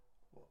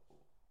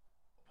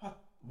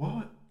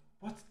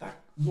 what's that?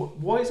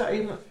 Why is that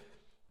even?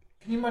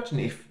 Can you imagine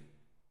if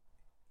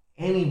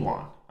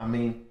anyone, I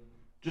mean,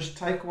 just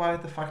take away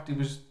the fact it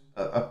was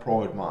a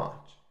Pride March.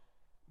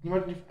 Can you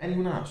imagine if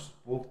anyone else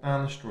walked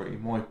down the street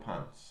in white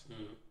pants,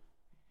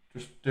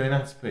 just doing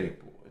that to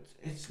people?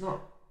 It's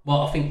not.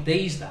 Well, I think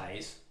these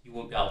days you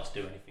wouldn't be able to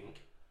do anything.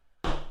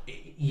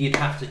 You'd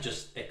have to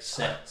just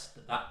accept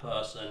that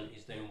person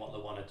is doing what they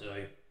want to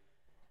do.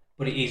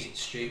 But it's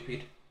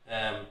stupid.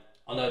 I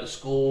know the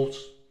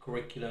schools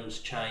curriculum's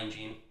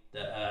changing.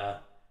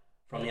 That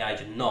from the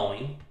age of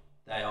 9,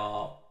 they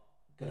are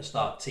going to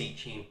start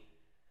teaching.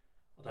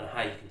 I don't know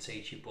how you can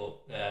teach it, but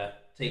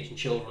teaching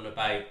children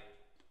about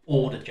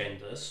all the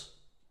genders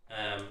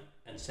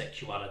and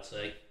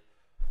sexuality.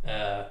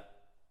 And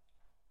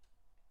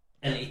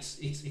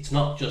it's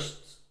not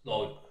just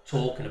like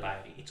talking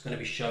about it. It's going to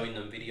be showing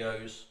them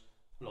videos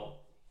like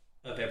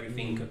of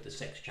everything, of the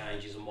sex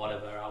changes and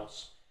whatever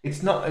else.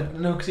 It's not,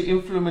 no, because it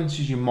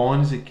influences your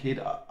mind as a kid.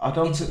 I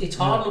don't. It's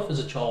hard enough as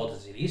a child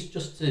as it is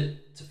just to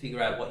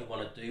figure out what you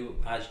want to do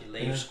as you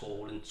leave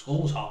school, and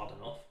school's hard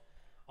enough.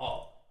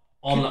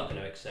 I'm not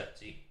going to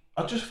accept it.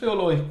 I just feel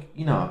like,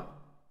 you know,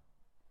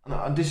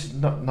 and this is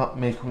not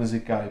me coming as a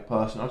gay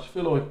person. I just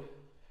feel like,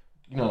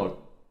 you know, like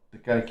the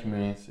gay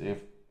community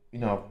have, you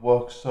know,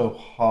 worked so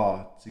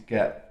hard to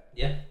get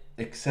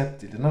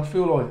accepted, and I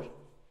feel like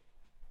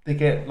they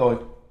get,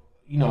 like,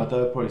 you know,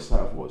 they'll probably say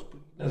otherwise, but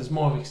you know, there's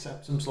more of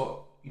acceptance. Like,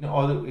 you know,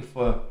 either if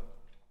I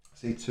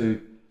see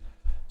two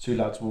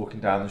lads walking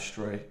down the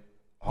street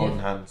holding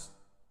hands,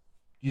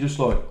 you just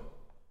like,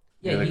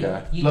 you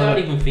don't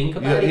even think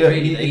about it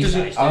really these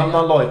days. I'm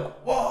not like,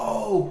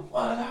 whoa,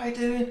 what are they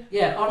doing?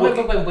 Yeah, I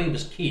remember when we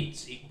was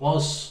kids, it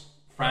was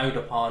frowned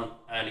upon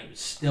and it was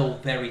still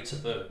very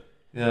taboo.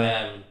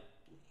 Yeah.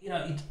 You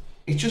know,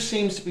 it just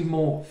seems to be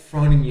more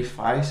thrown in your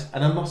face,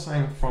 and I'm not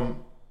saying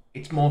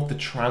it's more of the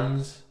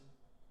trans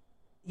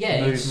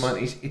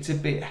movement. It's a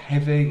bit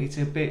heavy. It's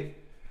a bit.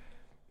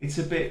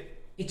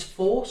 It's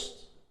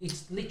forced.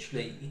 It's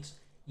literally.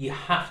 You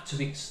have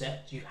to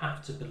accept. You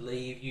have to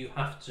believe. You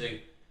have to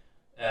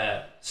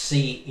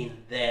see it in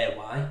their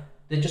way.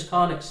 They just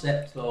can't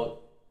accept. Like, all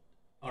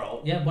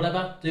right, yeah,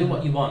 whatever. Do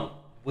what you want.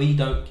 We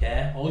don't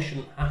care. I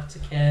shouldn't have to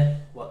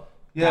care what.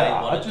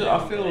 Yeah,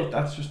 I feel like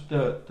that's just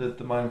the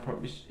main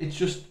problem. It's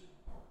just,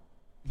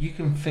 you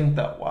can think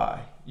that way,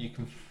 you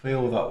can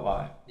feel that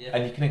way,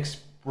 and you can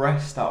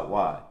express that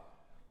way,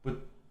 but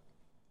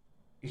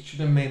it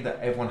shouldn't mean that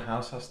everyone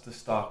else has to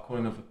start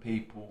calling other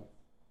people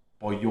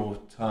by your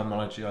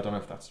terminology. I don't know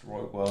if that's the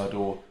right word,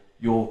 or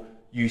your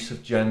use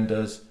of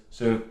genders.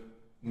 So,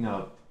 you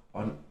know,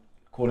 I'm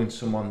calling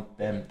someone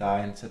them,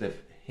 they instead of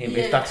him,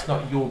 if that's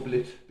not your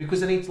belief. Because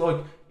then it's like,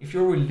 if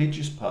you're a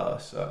religious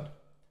person,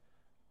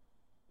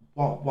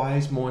 why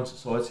is more in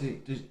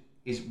society?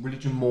 Is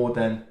religion more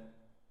than?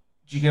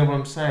 Do you get what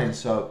I'm saying?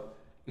 So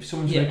if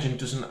someone's religion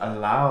doesn't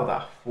allow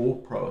that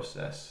thought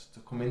process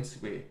to come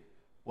into it,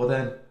 well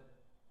then,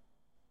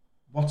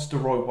 what's the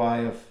right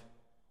way of?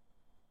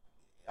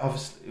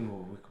 Obviously,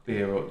 we could be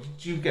here.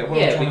 Do you get what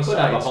I'm trying to say? Yeah,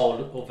 we could have a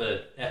whole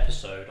other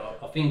episode.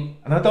 I think.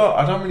 And I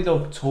don't really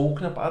like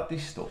talking about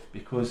this stuff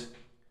because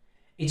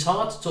it's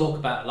hard to talk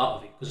about a lot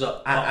of it because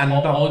I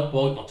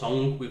bite my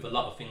tongue with a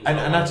lot of things.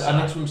 And that's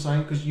what I'm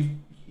saying, because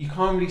you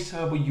can't really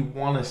say what you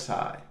want to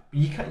say.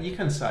 But you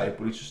can say it,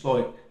 but it's just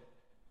like,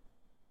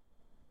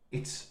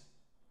 it's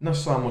not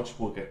so much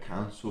we'll get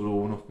cancelled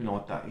or nothing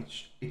like that.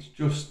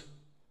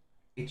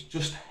 It's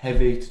just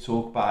heavy to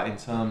talk about in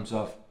terms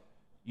of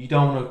you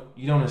don't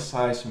want to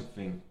say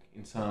something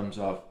in terms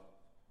of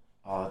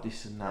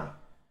this and that.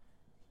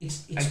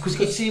 It's because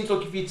it seems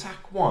like if you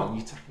attack one,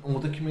 you attack all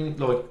the community.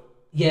 Like,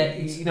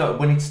 you know,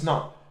 when it's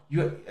not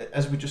you,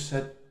 as we just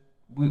said,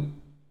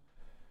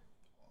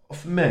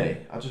 for me,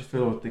 I just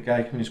feel like the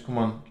gay community's come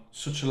on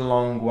such a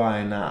long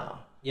way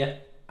now. Yeah.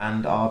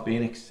 And are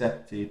being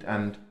accepted,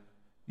 and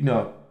you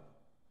know,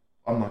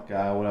 I'm not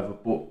gay or whatever,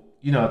 but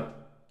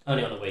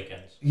only on the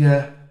weekends.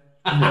 Yeah.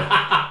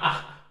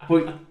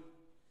 But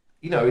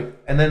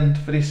and then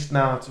for this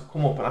now to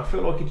come up, and I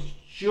feel like it's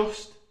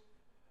just.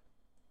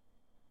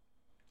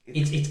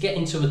 It's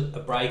getting to a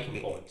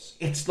breaking point.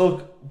 It's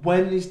like,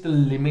 when is the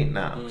limit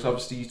now? Because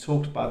obviously you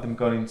talked about them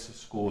going into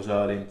schools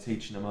early and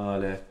teaching them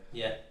early.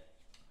 Yeah.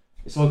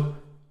 It's like,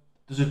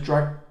 there's a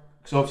drag,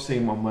 because I've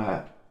seen one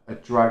where a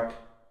drag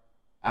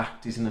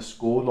act is in a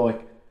school,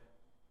 like,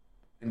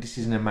 and this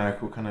is in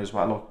America kind of as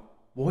well, like,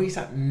 why is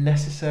that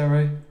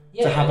necessary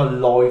to have a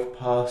live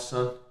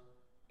person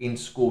in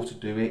school to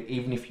do it,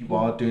 even if you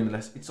are doing the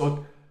lesson? It's like,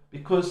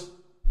 because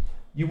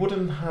you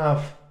wouldn't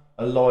have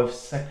a live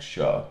sex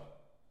show.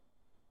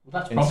 Well,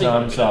 that's probably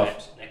going to be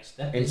the next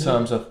step. In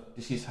terms of,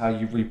 this is how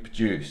you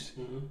reproduce.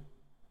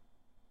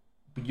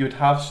 But you'd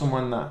have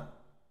someone that,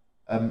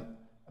 a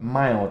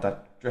male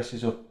that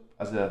dresses up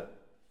as a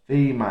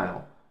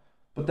female,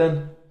 but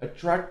then a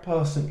drag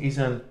person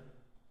isn't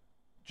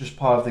just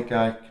part of the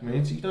gay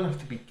community. You don't have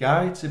to be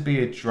gay to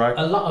be a drag.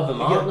 A lot of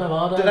them aren't, though,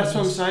 are they? That's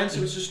what I'm saying.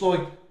 So it's just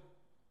like,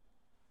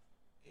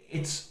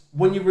 it's,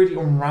 when you really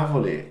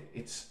unravel it,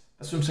 that's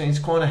what I'm saying. It's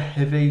kind of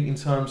heavy in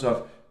terms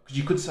of, because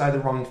you could say the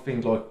wrong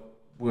thing, like,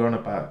 we're on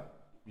about,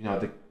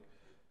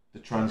 the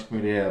trans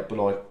community here, but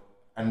like,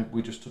 and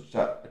we just touched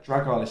that, a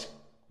drag artist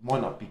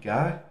might not be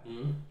gay.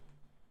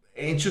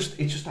 It's just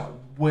that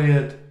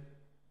weird.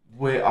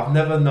 I've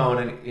never known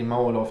any in my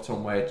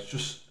lifetime where it's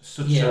just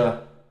such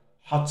a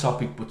hot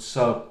topic, but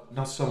so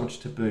not so much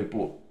taboo.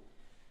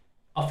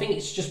 But I think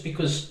it's just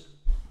because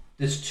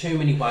there's too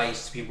many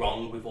ways to be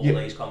wrong with all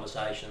these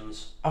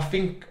conversations. I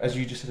think, as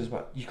you just said as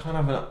well, you can't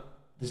have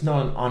there's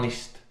not an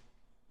honest.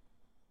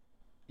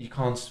 You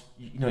can't,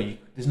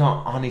 there's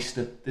not honest.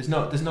 There's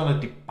not a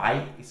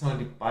debate. It's not a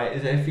debate.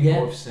 Is everything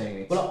I've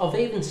seen? Well, I've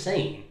even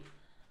seen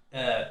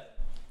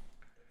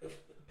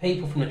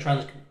people from the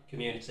trans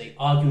community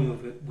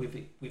arguing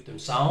with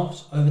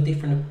themselves over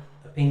different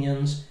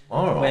opinions.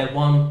 Where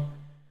one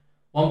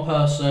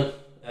person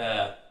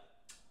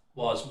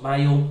was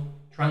male,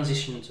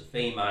 transitioned to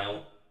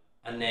female,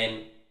 and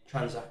then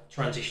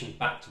transitioned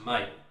back to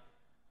male,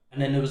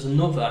 and then there was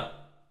another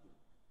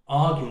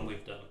arguing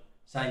with them,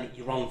 saying that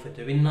you're wrong for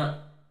doing that.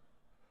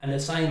 And they're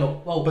saying,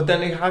 look, well... But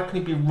then how can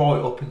it be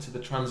right up into the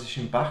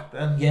transition back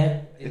then?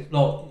 Yeah,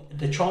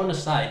 they're trying to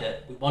say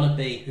that we want to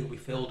be who we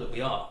feel that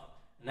we are.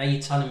 And now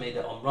you're telling me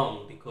that I'm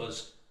wrong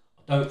because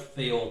I don't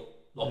feel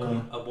like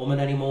I'm a woman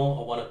anymore.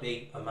 I want to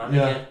be a man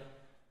again.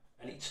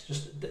 And it's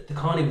just, they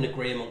can't even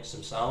agree amongst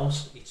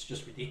themselves. It's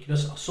just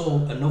ridiculous. I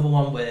saw another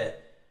one where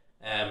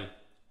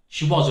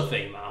she was a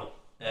female,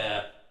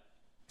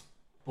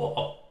 but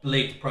I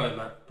believe the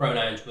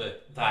pronouns were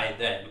they,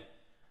 them.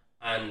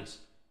 And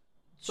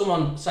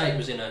someone, say it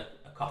was in a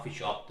coffee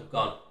shop, they've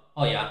gone,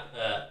 oh yeah,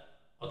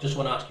 I just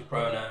want to ask you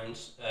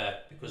pronouns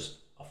because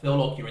I feel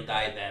like you're a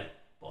they, them,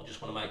 but I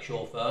just want to make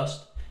sure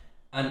first.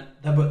 And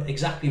they were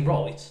exactly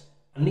right.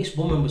 And this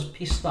woman was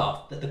pissed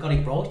off that they got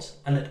it right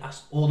and had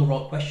asked all the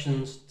right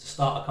questions to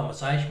start a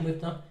conversation with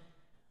them.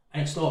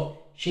 And it's like,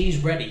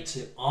 she's ready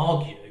to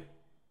argue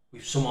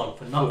with someone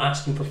for not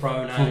asking for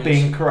pronouns. For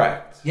being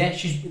correct. Yeah,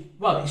 it's just...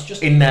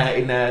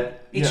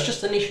 It's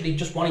just initially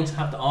just wanting to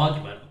have the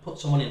argument and put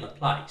someone in the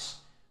place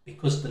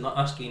because they're not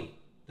asking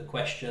the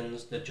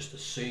questions, they're just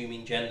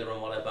assuming gender and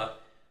whatever.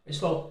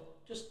 It's like,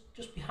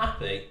 just be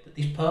happy that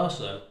this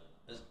person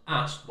has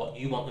asked what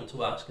you want them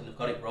to ask and they've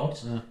got it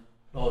right. Yeah.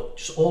 Like,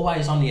 just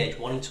always on the edge,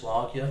 wanting to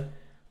argue. I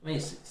mean,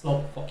 it's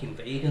like fucking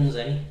vegans,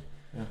 eh?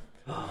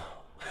 Yeah.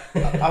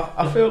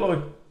 I feel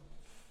like,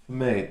 for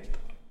me,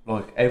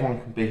 like,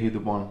 everyone can be who they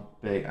want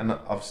to be, and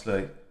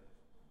obviously,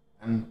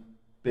 and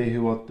be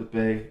who want to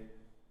be,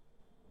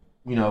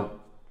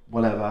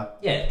 whatever.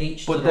 Yeah,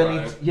 each but to then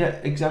their it's, own. yeah,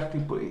 exactly.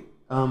 But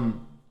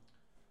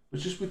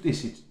it's just with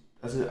this, it's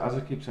as I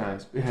keep saying,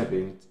 it's a bit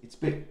heavy. It's a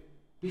bit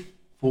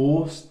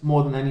forced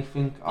more than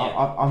anything.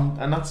 Yeah.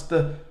 And that's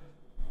the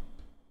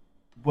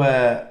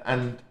where,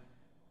 and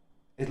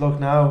it's like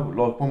now,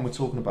 like when we're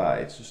talking about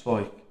it, it's just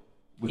like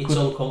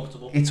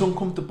uncomfortable. It's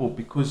uncomfortable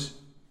because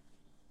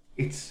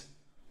it's,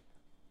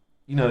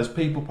 there's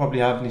people probably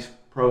having this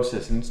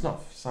process, and it's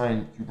not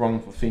saying you're wrong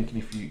for thinking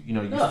if you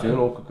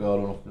feel like a girl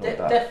or nothing like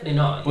that. Definitely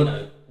not.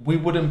 But we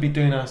wouldn't be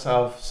doing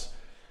ourselves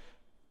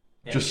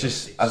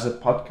justice as a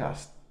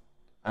podcast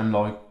and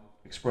like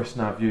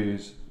expressing our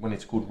views when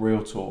it's called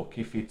real talk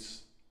if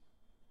it's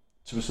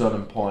to a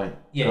certain point.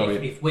 Yeah,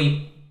 if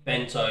we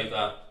bent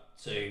over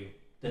to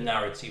the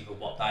narrative of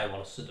what they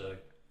want us to do.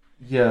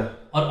 Yeah.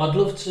 I'd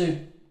love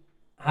to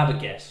have a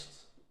guest,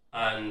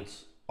 and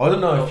I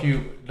don't know if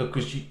you look,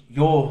 because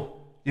you're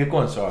go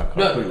on, sorry, I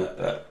can't agree with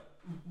that.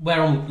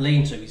 Where I'm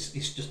leaning to is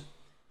just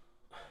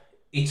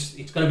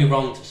it's going to be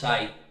wrong to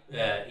say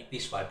it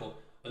this way, but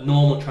a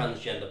normal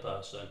transgender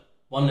person,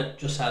 one that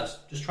just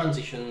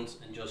transitions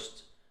and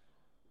just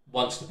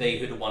wants to be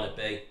who they want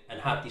to be and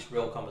have this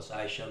real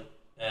conversation.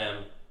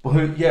 But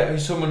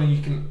who's someone who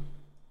you can,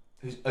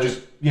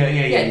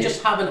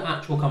 just have an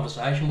actual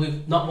conversation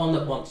with, not one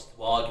that wants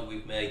to argue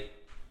with me.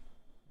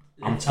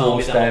 and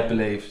force their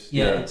beliefs.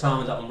 Yeah, and tell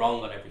me that I'm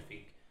wrong on everything.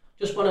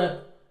 Just want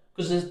to,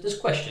 because there's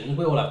questions.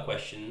 We all have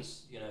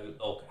questions. You know,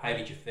 like how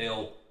did you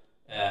feel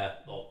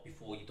like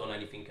before you've done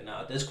anything and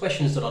that. There's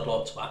questions that I'd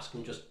like to ask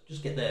and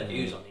just get their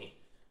views on it.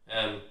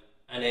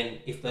 And then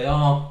if they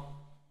are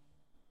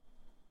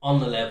on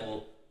the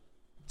level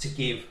to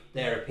give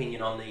their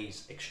opinion on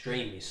these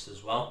extremists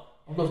as well,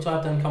 I'd love to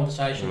have them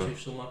conversations with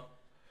someone.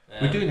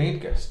 We do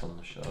need guests on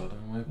the show,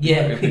 don't we?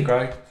 Yeah. It'd be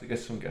great to get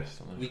some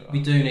guests on the show.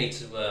 We do need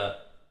to,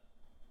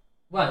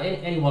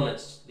 anyone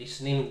that's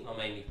listening, I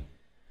mean,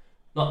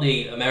 not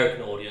the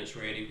American audience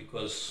really,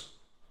 because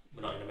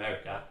we're not in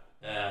America,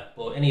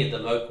 but any of the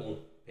local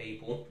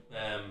people.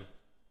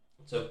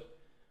 So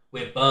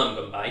we're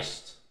Birmingham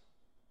based,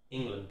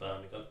 England,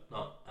 Birmingham,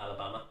 not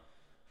Alabama.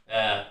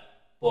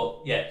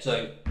 But yeah,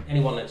 so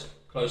anyone that's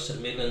close to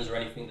the Midlands or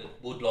anything that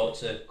would like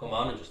to come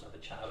on and just have a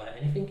chat about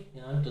anything,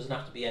 you know, it doesn't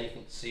have to be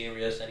anything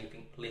serious,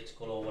 anything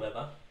political or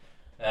whatever.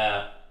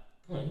 If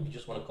you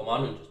just want to come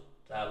on and just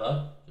say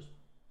hello, just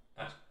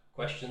ask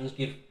questions,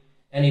 give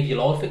any of your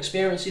life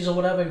experiences or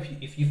whatever.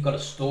 If you've got a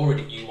story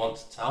that you want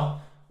to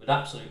tell, we'd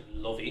absolutely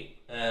love it.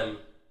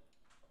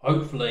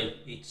 Hopefully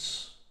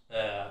it's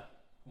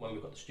when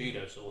we've got the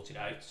studio sorted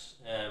out.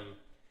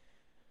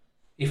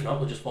 If not,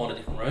 we'll just find a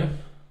different room.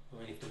 I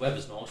mean, if the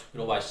weather's nice, we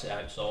could always sit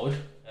outside.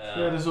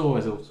 There's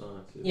always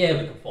alternatives. Yeah,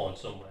 we can find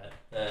somewhere.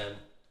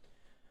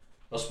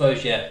 I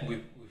suppose,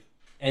 we've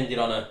ended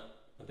on a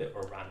bit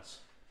of a rant.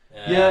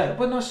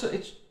 But no, so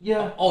it's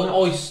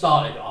I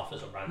started off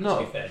as a rant, to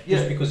be fair,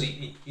 just because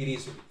it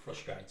is a bit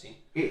frustrating.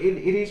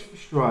 It is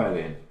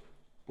frustrating,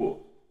 but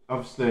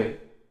obviously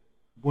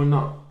we're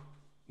not,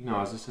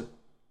 as I said,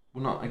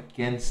 we're not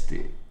against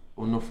it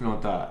or nothing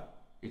like that.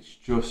 It's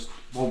just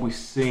what we're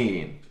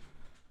seeing.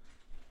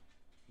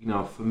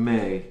 For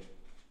me,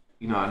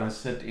 and I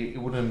said it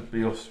wouldn't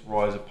be us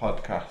Rise a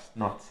podcast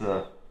not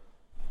to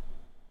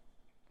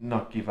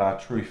not give our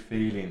true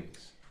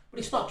feelings. But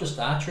it's not just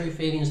our true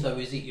feelings, though,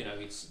 is it?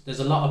 There's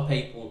a lot of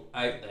people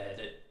out there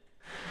that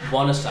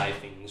want to say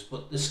things,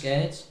 but they're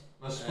scared.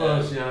 I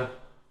suppose,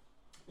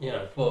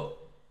 But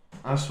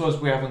I suppose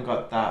we haven't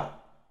got that.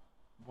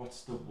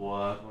 What's the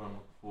word I'm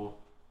looking for?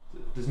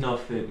 There's no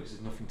fear because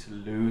there's nothing to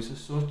lose as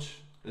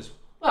such.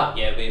 At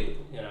the end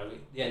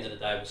of the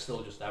day, we're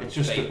still just average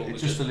people.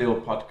 It's just a little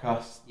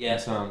podcast in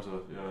terms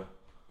of,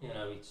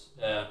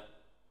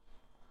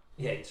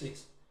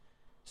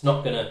 it's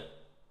not going to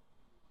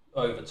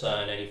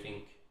overturn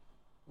anything.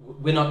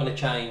 We're not going to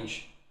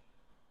change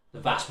the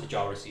vast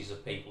majorities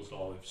of people's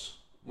lives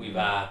with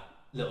our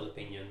little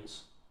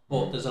opinions.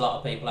 But there's a lot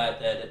of people out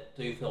there that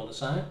do feel the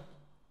same.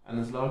 And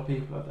there's a lot of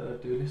people out there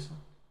that do listen.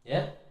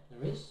 Yeah.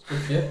 There is.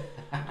 Good for you.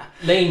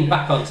 Lean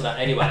back onto that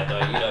anyway,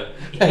 though,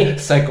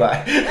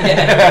 Segue.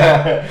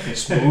 Yeah.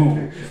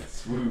 Smooth.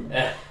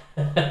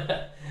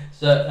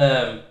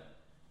 So,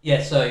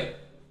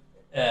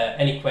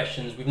 any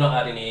questions? We've not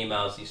had any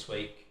emails this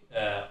week,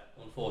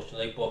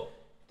 unfortunately, but if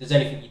there's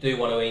anything you do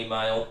want to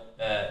email,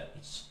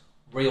 it's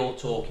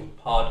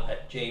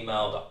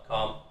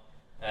realtalkingpod@gmail.com.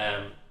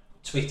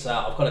 Twitter,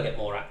 I've got to get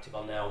more active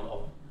on now.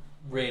 I'm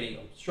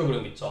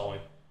struggling with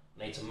time.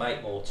 I need to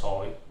make more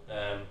time.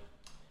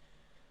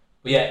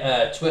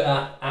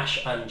 Twitter,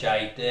 Ash and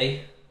JD,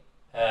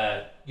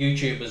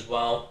 YouTube as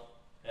well,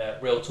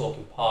 Real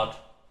Talking Pod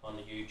on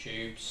the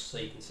YouTube, so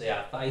you can see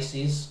our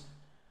faces.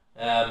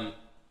 I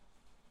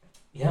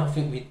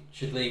think we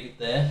should leave it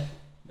there.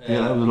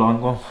 That was a long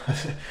one.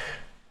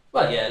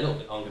 A little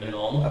bit longer than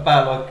normal.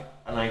 About like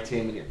an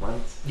 18-minute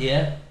rant.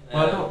 Yeah.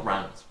 Not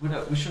rant. We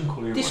shouldn't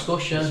call it a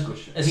discussion. Rant.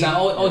 Discussion.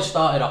 I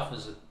started off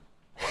as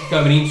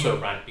going into a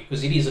rant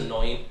because it is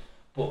annoying,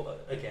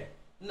 but again,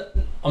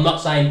 I'm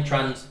not saying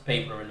trans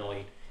people are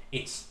annoying.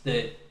 It's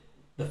the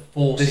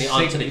forcing it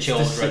onto the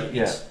children.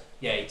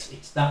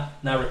 It's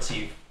that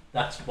narrative.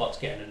 That's what's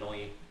getting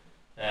annoying.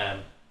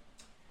 I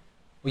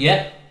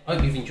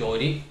hope you've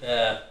enjoyed it.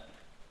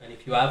 And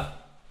if you have,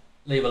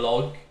 leave a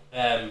like.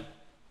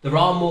 There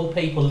are more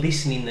people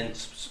listening than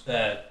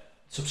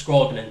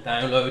subscribing and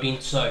downloading.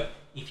 So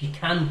if you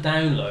can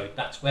download,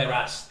 that's where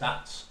our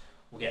stats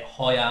will get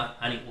higher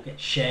and it will get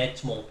shared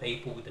to more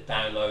people with the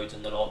downloads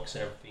and the likes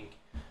and everything.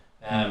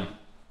 I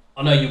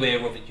know you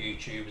hear other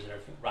YouTubers and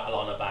everything rattle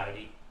on about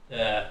it,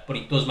 but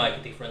it does make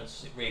a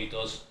difference. It really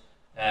does.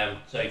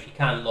 So if you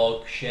can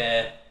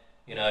share,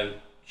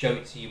 show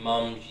it to your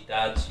mums, your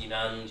dads, your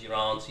nans, your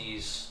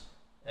aunties,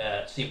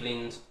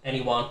 siblings,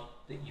 anyone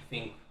that you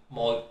think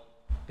might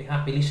be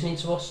happy listening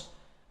to us.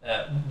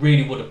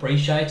 Really would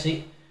appreciate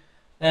it.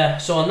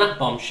 So on that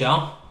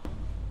bombshell,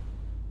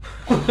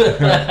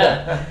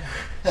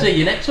 see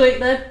you next week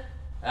then.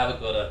 Have a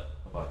good one.